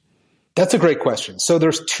exchange? That's a great question. So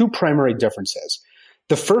there's two primary differences.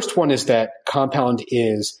 The first one is that Compound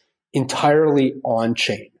is entirely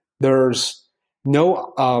on-chain. There's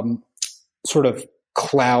no sort of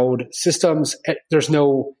cloud systems. There's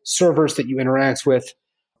no servers that you interact with.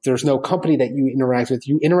 There's no company that you interact with.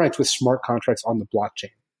 You interact with smart contracts on the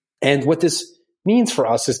blockchain. And what this means for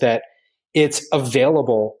us is that it's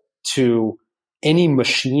available to any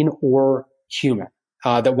machine or human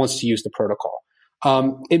that wants to use the protocol.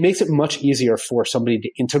 It makes it much easier for somebody to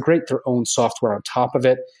integrate their own software on top of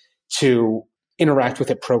it, to interact with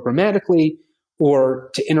it programmatically,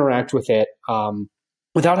 or to interact with it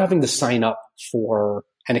without having to sign up for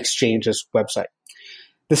an exchange's website.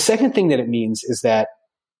 The second thing that it means is that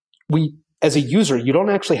as a user, you don't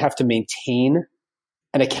actually have to maintain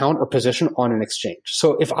an account or position on an exchange.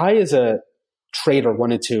 So if I, as a trader,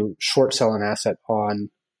 wanted to short sell an asset on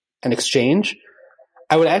an exchange,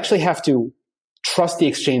 I would actually have to trust the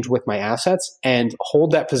exchange with my assets and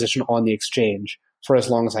hold that position on the exchange for as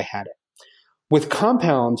long as I had it. With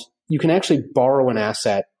Compound, you can actually borrow an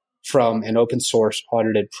asset from an open source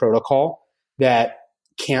audited protocol that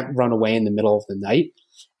can't run away in the middle of the night.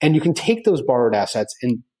 And you can take those borrowed assets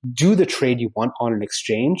and do the trade you want on an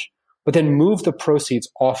exchange, but then move the proceeds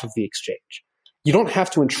off of the exchange. You don't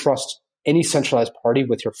have to entrust any centralized party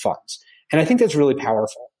with your funds. And I think that's really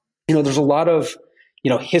powerful. There's a lot of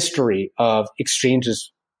history of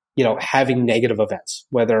exchanges, having negative events,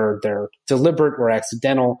 whether they're deliberate or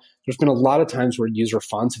accidental. There's been a lot of times where user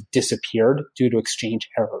funds have disappeared due to exchange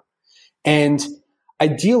error. And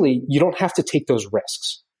ideally, you don't have to take those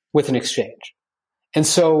risks with an exchange. And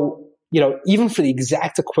so, even for the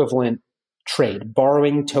exact equivalent trade,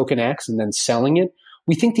 borrowing token X and then selling it,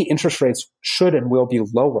 we think the interest rates should and will be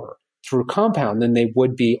lower through Compound than they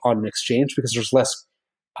would be on an exchange, because there's less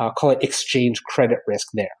call it exchange credit risk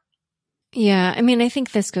there. Yeah. I mean, I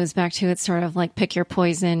think this goes back to, it's sort of like pick your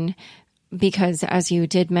poison, because as you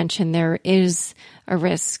did mention, there is a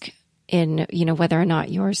risk in, whether or not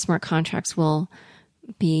your smart contracts will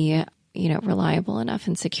be, reliable enough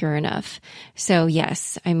and secure enough. So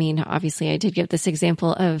yes, I mean, obviously I did give this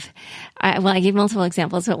example of, I gave multiple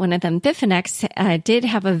examples, but one of them, Bitfinex, did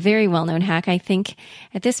have a very well-known hack. I think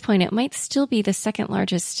at this point, it might still be the second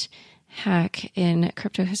largest hack in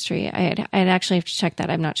crypto history. I'd actually have to check that.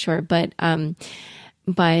 I'm not sure, but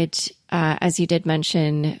as you did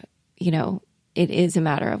mention, it is a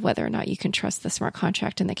matter of whether or not you can trust the smart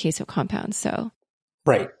contract in the case of Compound. So,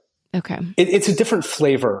 right. Okay. It's a different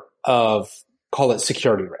flavor of, call it,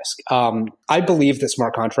 security risk. I believe that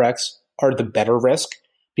smart contracts are the better risk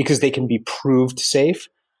because they can be proved safe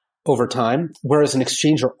over time, whereas an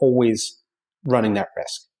exchange are always running that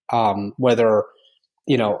risk. Whether,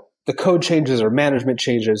 the code changes or management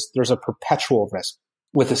changes, there's a perpetual risk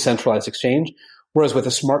with a centralized exchange. Whereas with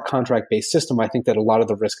a smart contract based system, I think that a lot of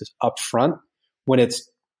the risk is upfront when it's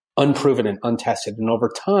unproven and untested. And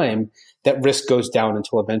over time, that risk goes down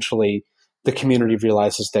until eventually the community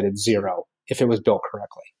realizes that it's zero if it was built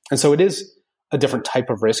correctly. And so it is a different type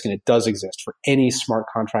of risk, and it does exist for any smart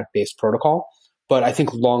contract-based protocol. But I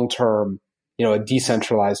think long-term, a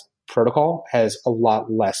decentralized protocol has a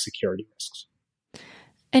lot less security risks.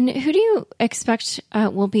 And who do you expect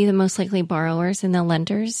will be the most likely borrowers and the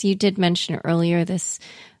lenders? You did mention earlier this,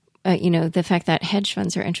 the fact that hedge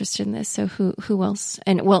funds are interested in this. So who else?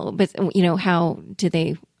 And how do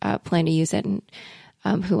they plan to use it? And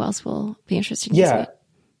who else will be interested in using it?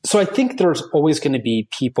 So I think there's always going to be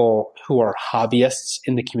people who are hobbyists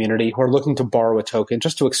in the community who are looking to borrow a token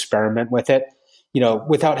just to experiment with it,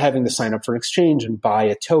 without having to sign up for an exchange and buy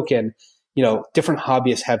a token. Different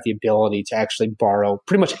hobbyists have the ability to actually borrow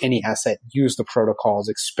pretty much any asset, use the protocols,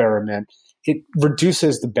 experiment. It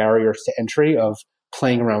reduces the barriers to entry of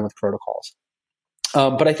playing around with protocols.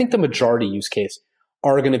 But I think the majority use case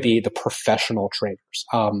are going to be the professional traders.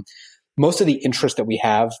 Most of the interest that we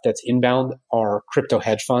have that's inbound are crypto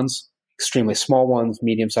hedge funds, extremely small ones,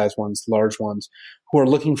 medium-sized ones, large ones, who are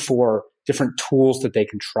looking for different tools that they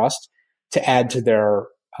can trust to add to their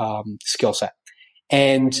skill set.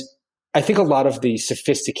 And I think a lot of the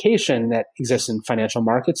sophistication that exists in financial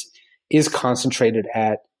markets is concentrated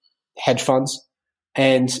at hedge funds,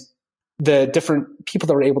 and the different people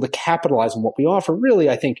that are able to capitalize on what we offer really,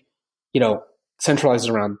 I think, centralizes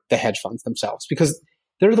around the hedge funds themselves, because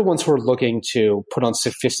they're the ones who are looking to put on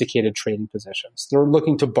sophisticated trading positions. They're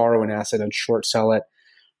looking to borrow an asset and short sell it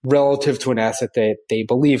relative to an asset that they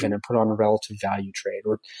believe in and put on a relative value trade,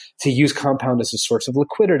 or to use Compound as a source of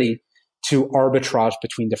liquidity to arbitrage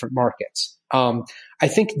between different markets. I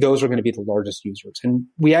think those are going to be the largest users. And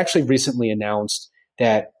we actually recently announced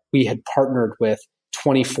that we had partnered with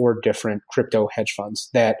 24 different crypto hedge funds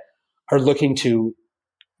that are looking to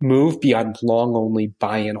move beyond long-only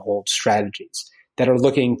buy and hold strategies, that are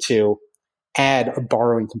looking to add a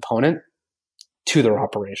borrowing component to their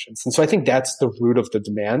operations. And so I think that's the root of the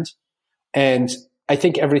demand. And I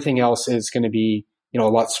think everything else is going to be, a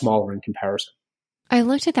lot smaller in comparison. I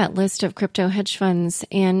looked at that list of crypto hedge funds,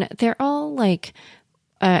 and they're all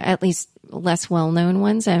at least less well-known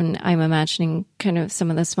ones. And I'm imagining kind of some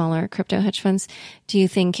of the smaller crypto hedge funds. Do you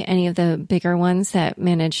think any of the bigger ones that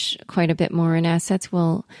manage quite a bit more in assets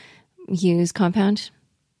will use Compound?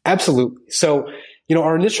 Absolutely. So,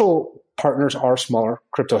 our initial partners are smaller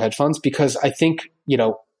crypto hedge funds because I think,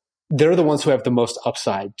 they're the ones who have the most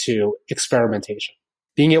upside to experimentation.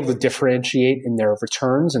 Being able to differentiate in their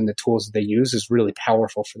returns and the tools that they use is really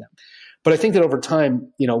powerful for them. But I think that over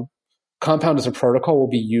time, Compound as a protocol will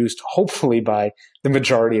be used hopefully by the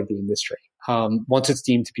majority of the industry once it's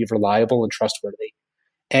deemed to be reliable and trustworthy.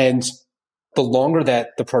 And the longer that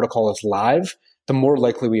the protocol is live, the more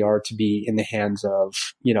likely we are to be in the hands of,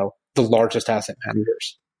 the largest asset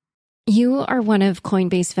managers. You are one of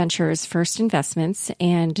Coinbase Ventures' first investments,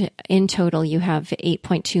 and in total, you have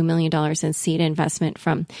 $8.2 million in seed investment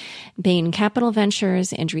from Bain Capital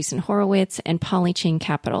Ventures, Andreessen Horowitz, and Polychain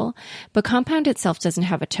Capital. But Compound itself doesn't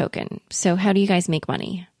have a token. So how do you guys make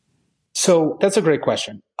money? So that's a great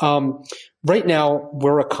question. Right now,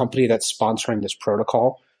 we're a company that's sponsoring this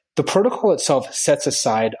protocol. The protocol itself sets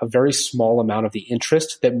aside a very small amount of the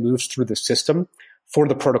interest that moves through the system for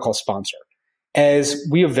the protocol sponsor. As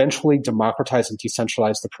we eventually democratize and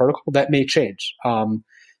decentralize the protocol, that may change.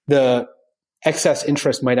 The excess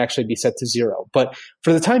interest might actually be set to zero. But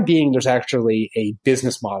for the time being, there's actually a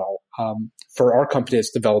business model for our company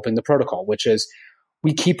that's developing the protocol, which is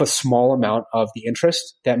we keep a small amount of the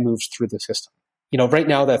interest that moves through the system. Right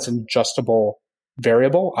now that's an adjustable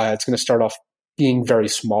variable. It's going to start off being very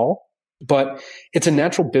small, but it's a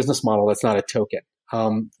natural business model that's not a token.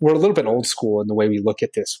 We're a little bit old school in the way we look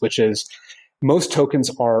at this, which is most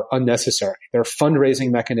tokens are unnecessary. They're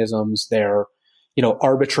fundraising mechanisms. They're,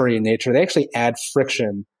 arbitrary in nature. They actually add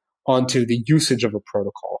friction onto the usage of a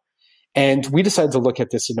protocol. And we decided to look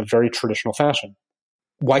at this in a very traditional fashion.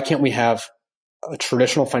 Why can't we have a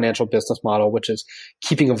traditional financial business model, which is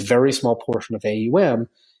keeping a very small portion of AUM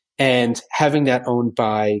and having that owned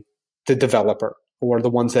by the developer or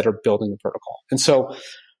the ones that are building the protocol? And so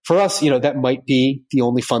for us, that might be the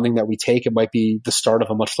only funding that we take. It might be the start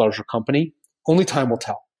of a much larger company. Only time will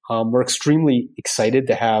tell. We're extremely excited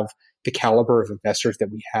to have the caliber of investors that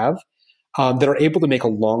we have that are able to make a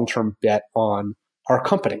long-term bet on our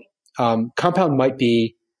company. Compound might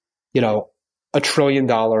be, $1 trillion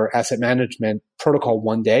asset management protocol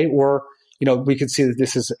one day, or, we could see that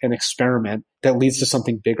this is an experiment that leads to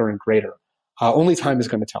something bigger and greater. Only time is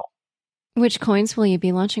going to tell. Which coins will you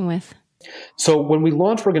be launching with? So when we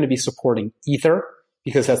launch, we're going to be supporting Ether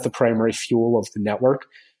because that's the primary fuel of the network.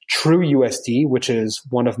 TrueUSD, which is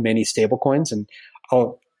one of many stablecoins. And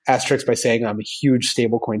I'll asterisk by saying I'm a huge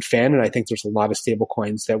stablecoin fan, and I think there's a lot of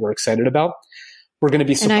stablecoins that we're excited about. We're going to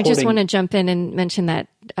be supporting. And I just want to jump in and mention that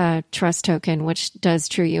Trust Token, which does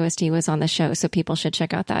TrueUSD, was on the show. So people should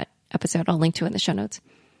check out that episode. I'll link to it in the show notes.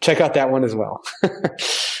 Check out that one as well.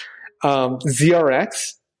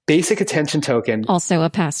 ZRX, Basic Attention Token. Also a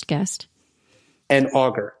past guest. And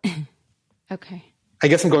Augur. Okay. I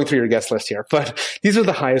guess I'm going through your guest list here, but these are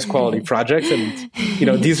the highest quality projects. And,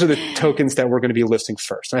 these are the tokens that we're going to be listing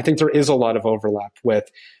first. And I think there is a lot of overlap with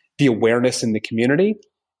the awareness in the community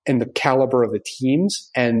and the caliber of the teams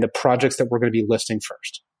and the projects that we're going to be listing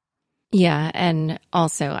first. Yeah. And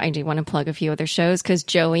also, I do want to plug a few other shows because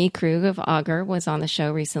Joey Krug of Augur was on the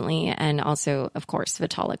show recently. And also, of course,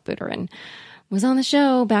 Vitalik Buterin was on the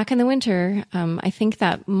show back in the winter. I think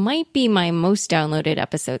that might be my most downloaded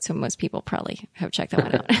episode. So most people probably have checked that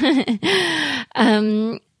one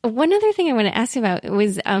out. One other thing I want to ask about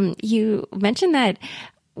was you mentioned that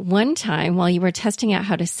one time while you were testing out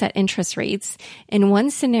how to set interest rates, in one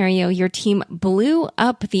scenario, your team blew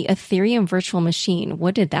up the Ethereum virtual machine.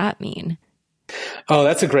 What did that mean? Oh,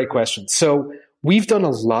 that's a great question. So we've done a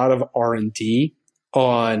lot of R&D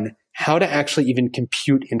on how to actually even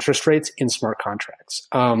compute interest rates in smart contracts.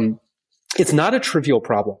 It's not a trivial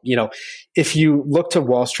problem. If you look to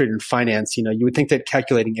Wall Street and finance, you would think that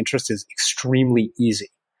calculating interest is extremely easy.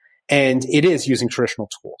 And it is using traditional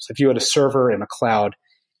tools. If you had a server in a cloud,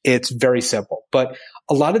 it's very simple. But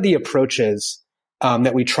a lot of the approaches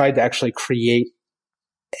that we tried to actually create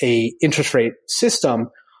a interest rate system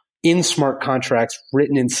in smart contracts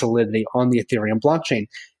written in Solidity on the Ethereum blockchain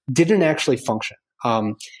didn't actually function.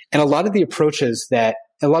 And a lot of the approaches a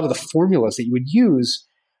lot of the formulas that you would use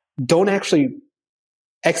don't actually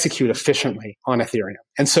execute efficiently on Ethereum.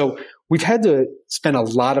 And so we've had to spend a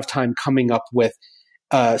lot of time coming up with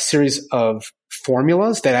a series of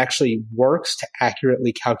formulas that actually works to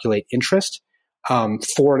accurately calculate interest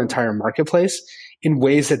for an entire marketplace in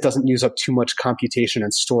ways that doesn't use up too much computation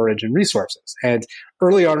and storage and resources. And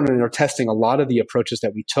early on in our testing, a lot of the approaches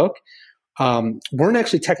that we took weren't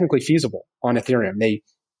actually technically feasible on Ethereum. They,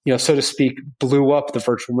 so to speak, blew up the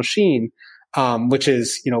virtual machine, which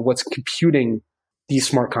is, what's computing these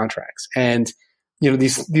smart contracts. And,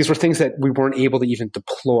 these were things that we weren't able to even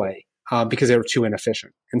deploy because they were too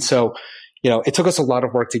inefficient. And so, it took us a lot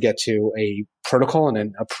of work to get to a protocol and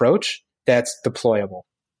an approach that's deployable.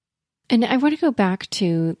 And I want to go back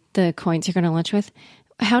to the coins you're going to launch with.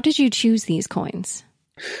 How did you choose these coins?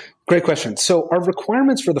 Great question. So our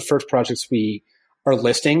requirements for the first projects we are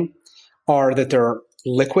listing are that they're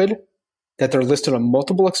liquid, that they're listed on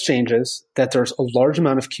multiple exchanges, that there's a large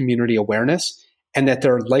amount of community awareness, and that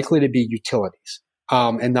they're likely to be utilities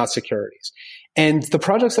and not securities. And the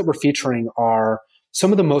projects that we're featuring are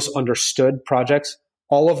some of the most understood projects.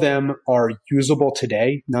 All of them are usable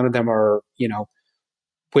today. None of them are,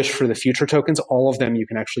 wish for the future tokens. All of them you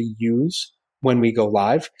can actually use when we go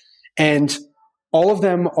live. And all of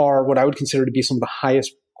them are what I would consider to be some of the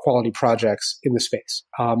highest quality projects in the space.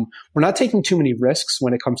 We're not taking too many risks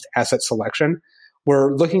when it comes to asset selection.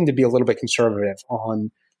 We're looking to be a little bit conservative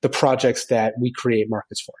on the projects that we create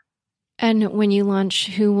markets for. And when you launch,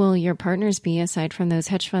 who will your partners be aside from those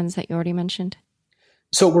hedge funds that you already mentioned?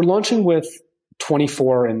 So we're launching with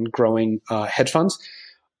 24 and growing hedge funds.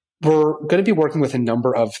 We're going to be working with a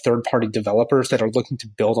number of third-party developers that are looking to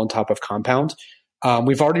build on top of Compound.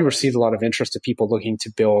 We've already received a lot of interest of people looking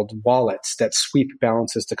to build wallets that sweep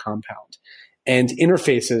balances to Compound and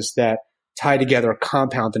interfaces that tie together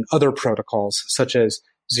Compound and other protocols such as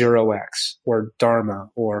 0x or Dharma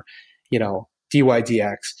or,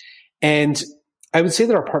 DYDX. And I would say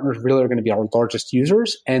that our partners really are going to be our largest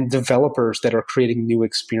users and developers that are creating new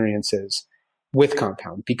experiences with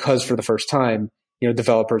Compound because for the first time,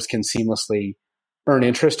 developers can seamlessly earn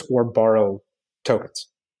interest or borrow tokens.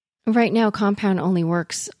 Right now, Compound only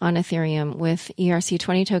works on Ethereum with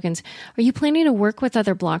ERC20 tokens. Are you planning to work with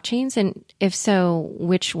other blockchains? And if so,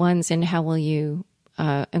 which ones and how will you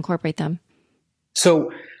incorporate them?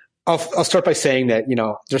 So I'll start by saying that,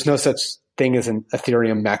 there's no such thing as an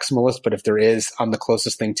Ethereum maximalist, but if there is, I'm the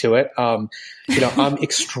closest thing to it. I'm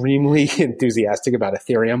extremely enthusiastic about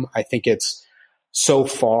Ethereum. I think it's so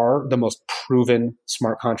far the most proven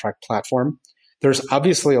smart contract platform. There's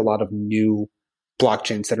obviously a lot of new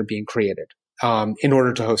blockchains that are being created in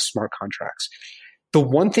order to host smart contracts. The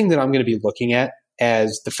one thing that I'm going to be looking at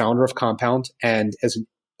as the founder of Compound and as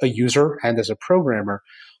a user and as a programmer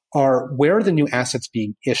are where are the new assets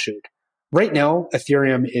being issued? Right now,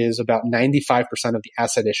 Ethereum is about 95% of the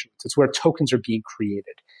asset issuance. It's where tokens are being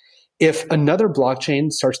created. If another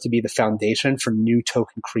blockchain starts to be the foundation for new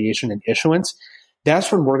token creation and issuance,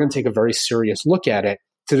 that's when we're going to take a very serious look at it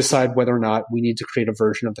to decide whether or not we need to create a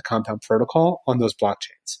version of the Compound protocol on those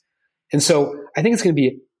blockchains. And so I think it's going to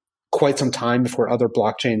be quite some time before other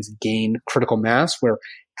blockchains gain critical mass where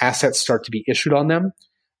assets start to be issued on them.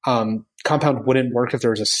 Compound wouldn't work if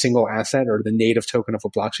there was a single asset or the native token of a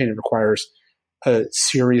blockchain. It requires a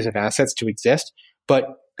series of assets to exist. But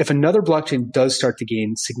if another blockchain does start to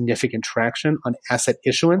gain significant traction on asset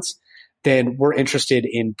issuance, then we're interested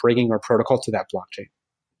in bringing our protocol to that blockchain.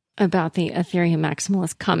 About the Ethereum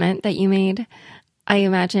maximalist comment that you made, I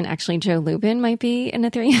imagine actually Joe Lubin might be an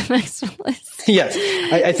Ethereum maximalist. Yes,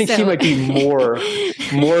 I think he might be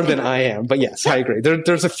more than I am. But yes, I agree.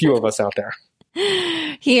 There's a few of us out there.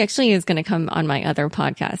 He actually is going to come on my other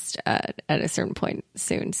podcast at a certain point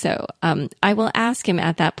soon. So I will ask him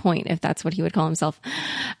at that point if that's what he would call himself.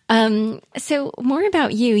 So more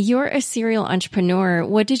about you. You're a serial entrepreneur.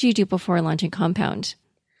 What did you do before launching Compound?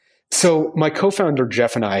 So my co-founder,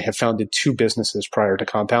 Jeff, and I have founded 2 businesses prior to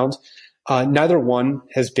Compound. Neither one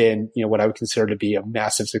has been, what I would consider to be a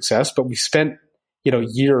massive success, but we spent,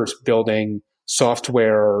 years building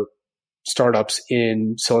software startups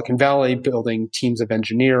in Silicon Valley, building teams of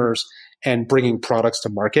engineers and bringing products to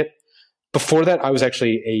market. Before that, I was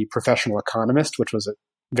actually a professional economist, which was a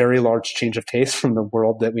very large change of pace from the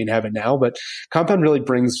world that we inhabit now. But Compound really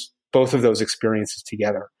brings both of those experiences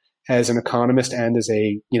together as an economist and as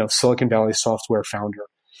a, Silicon Valley software founder.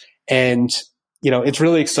 And, it's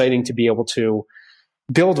really exciting to be able to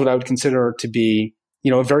build what I would consider to be,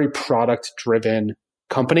 a very product driven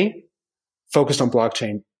company focused on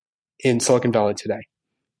blockchain in Silicon Valley today.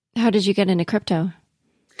 How did you get into crypto?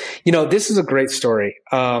 This is a great story.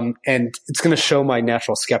 And it's going to show my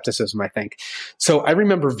natural skepticism, I think. So I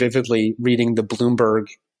remember vividly reading the Bloomberg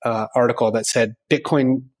article that said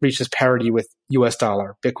Bitcoin reaches parity with US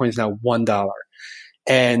dollar. Bitcoin is now $1.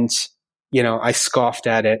 And, I scoffed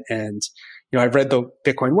at it and, I read the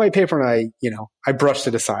Bitcoin white paper and I brushed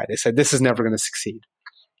it aside. I said, this is never going to succeed.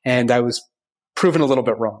 And I was proven a little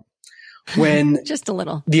bit wrong. When just a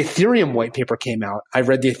little, the Ethereum white paper came out, I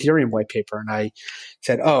read the Ethereum white paper and I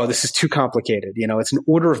said, oh, this is too complicated. It's an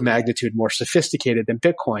order of magnitude more sophisticated than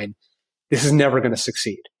Bitcoin. This is never going to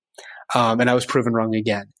succeed. And I was proven wrong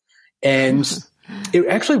again. And it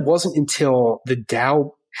actually wasn't until the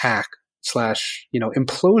DAO hack /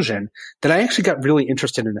 implosion that I actually got really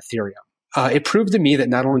interested in Ethereum. It proved to me that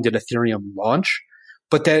not only did Ethereum launch,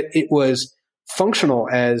 but that it was functional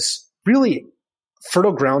as really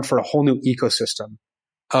fertile ground for a whole new ecosystem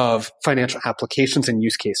of financial applications and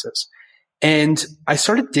use cases. And I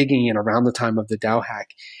started digging in around the time of the DAO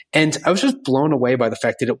hack, and I was just blown away by the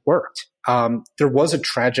fact that it worked. There was a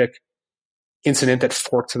tragic incident that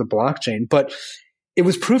forked the blockchain, but it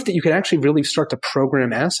was proof that you could actually really start to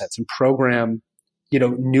program assets and program,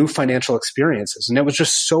 new financial experiences. And it was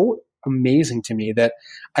just so amazing to me that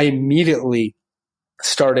I immediately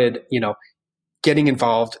started, getting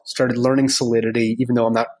involved, started learning Solidity, even though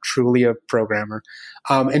I'm not truly a programmer,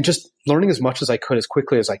 and just learning as much as I could, as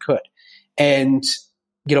quickly as I could. And,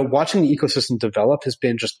 watching the ecosystem develop has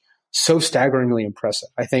been just so staggeringly impressive.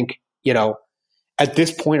 I think, at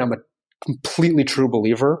this point, I'm a completely true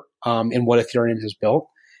believer in what Ethereum has built.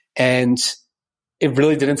 And it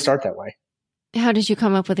really didn't start that way. How did you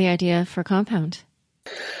come up with the idea for Compound?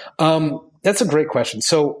 That's a great question.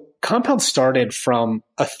 So Compound started from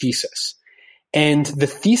a thesis. And the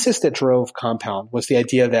thesis that drove Compound was the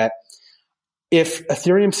idea that if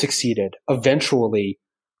Ethereum succeeded, eventually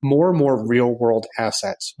more and more real world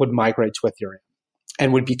assets would migrate to Ethereum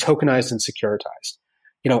and would be tokenized and securitized.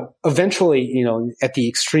 Eventually, at the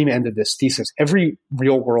extreme end of this thesis, every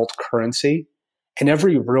real world currency and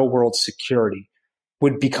every real world security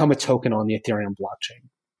would become a token on the Ethereum blockchain.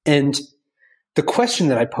 And the question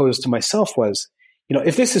that I posed to myself was,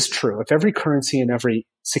 if this is true, if every currency and every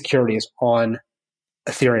security is on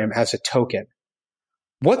Ethereum as a token,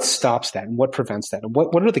 what stops that and what prevents that? And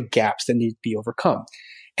what are the gaps that need to be overcome?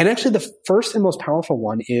 And actually, the first and most powerful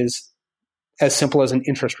one is as simple as an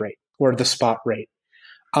interest rate or the spot rate.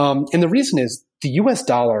 And the reason is the US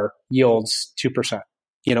dollar yields 2%.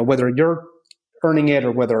 Whether you're earning it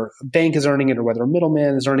or whether a bank is earning it or whether a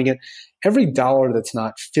middleman is earning it, every dollar that's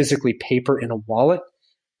not physically paper in a wallet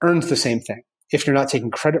earns the same thing if you're not taking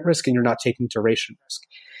credit risk and you're not taking duration risk.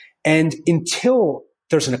 And until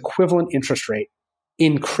there's an equivalent interest rate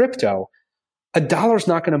in crypto, a dollar's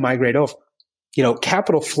not going to migrate over.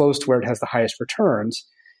 Capital flows to where it has the highest returns.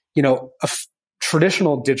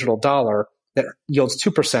 Traditional digital dollar that yields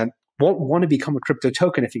 2% won't want to become a crypto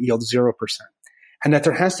token if it yields 0%. And that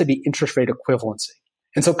there has to be interest rate equivalency.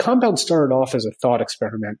 And so Compound started off as a thought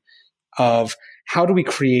experiment of how do we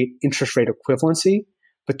create interest rate equivalency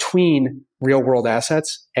between real world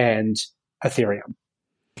assets and Ethereum.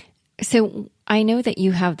 So I know that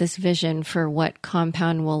you have this vision for what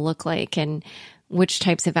Compound will look like and which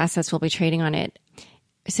types of assets will be trading on it.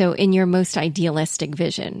 So in your most idealistic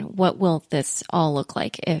vision, what will this all look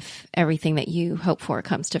like if everything that you hope for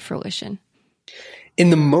comes to fruition? In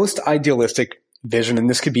the most idealistic vision, and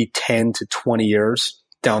this could be 10 to 20 years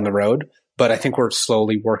down the road, but I think we're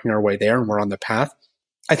slowly working our way there and we're on the path.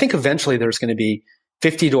 I think eventually there's going to be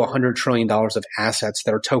 $50 to $100 trillion of assets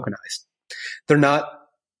that are tokenized. They're not,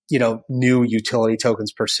 new utility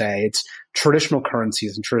tokens per se. It's traditional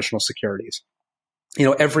currencies and traditional securities.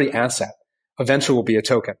 Every asset eventually will be a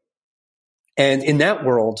token. And in that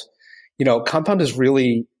world, Compound is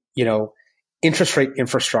really, interest rate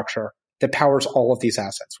infrastructure that powers all of these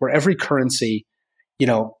assets, where every currency,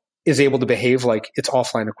 is able to behave like its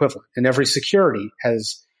offline equivalent. And every security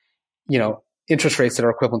has, interest rates that are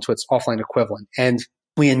equivalent to its offline equivalent. And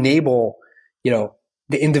we enable,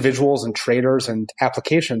 the individuals and traders and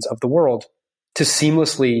applications of the world to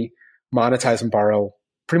seamlessly monetize and borrow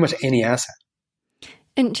pretty much any asset.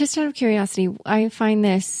 And just out of curiosity, I find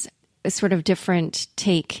this a sort of different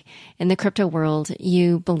take in the crypto world.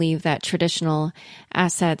 You believe that traditional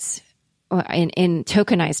assets in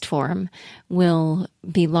tokenized form will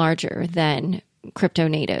be larger than crypto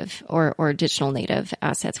native or digital native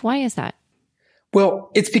assets. Why is that?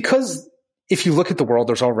 Well, it's because if you look at the world,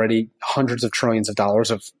 there's already hundreds of trillions of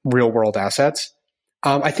dollars of real world assets.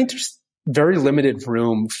 I think there's very limited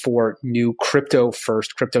room for new crypto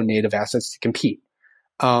first, crypto native assets to compete.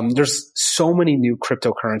 There's so many new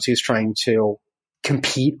cryptocurrencies trying to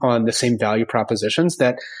compete on the same value propositions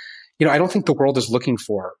that, I don't think the world is looking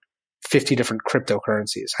for 50 different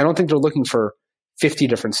cryptocurrencies. I don't think they're looking for 50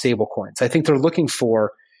 different stable coins. I think they're looking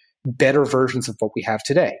for better versions of what we have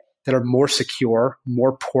today that are more secure,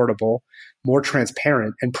 more portable, more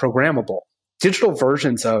transparent, and programmable. Digital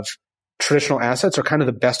versions of traditional assets are kind of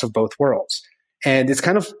the best of both worlds. And it's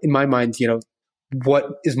kind of, in my mind, what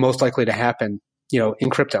is most likely to happen, in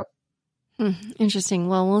crypto. Interesting.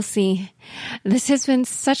 Well, we'll see. This has been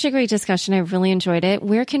such a great discussion. I've really enjoyed it.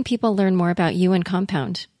 Where can people learn more about you and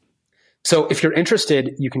Compound? So if you're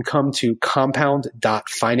interested, you can come to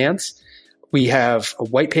compound.finance. We have a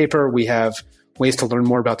white paper. We have ways to learn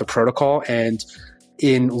more about the protocol. And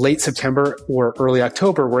in late September or early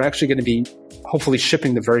October, we're actually going to be hopefully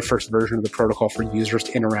shipping the very first version of the protocol for users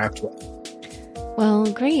to interact with.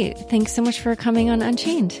 Well, great. Thanks so much for coming on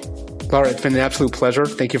Unchained. Laura, it's been an absolute pleasure.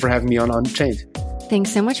 Thank you for having me on Unchained.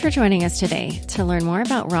 Thanks so much for joining us today. To learn more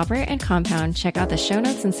about Robert and Compound, check out the show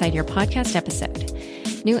notes inside your podcast episode.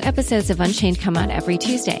 New episodes of Unchained come out every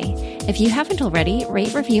Tuesday. If you haven't already,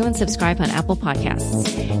 rate, review, and subscribe on Apple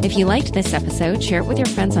Podcasts. If you liked this episode, share it with your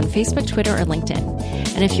friends on Facebook, Twitter, or LinkedIn.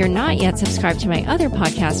 And if you're not yet subscribed to my other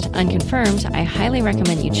podcast, Unconfirmed, I highly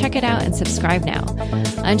recommend you check it out and subscribe now.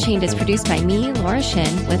 Unchained is produced by me, Laura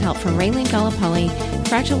Shin, with help from Raylene Gallipoli,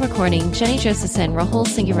 Fractal Recording, Jenny Josephson, Rahul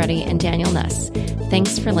Singareddy, and Daniel Nuss.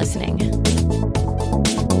 Thanks for listening.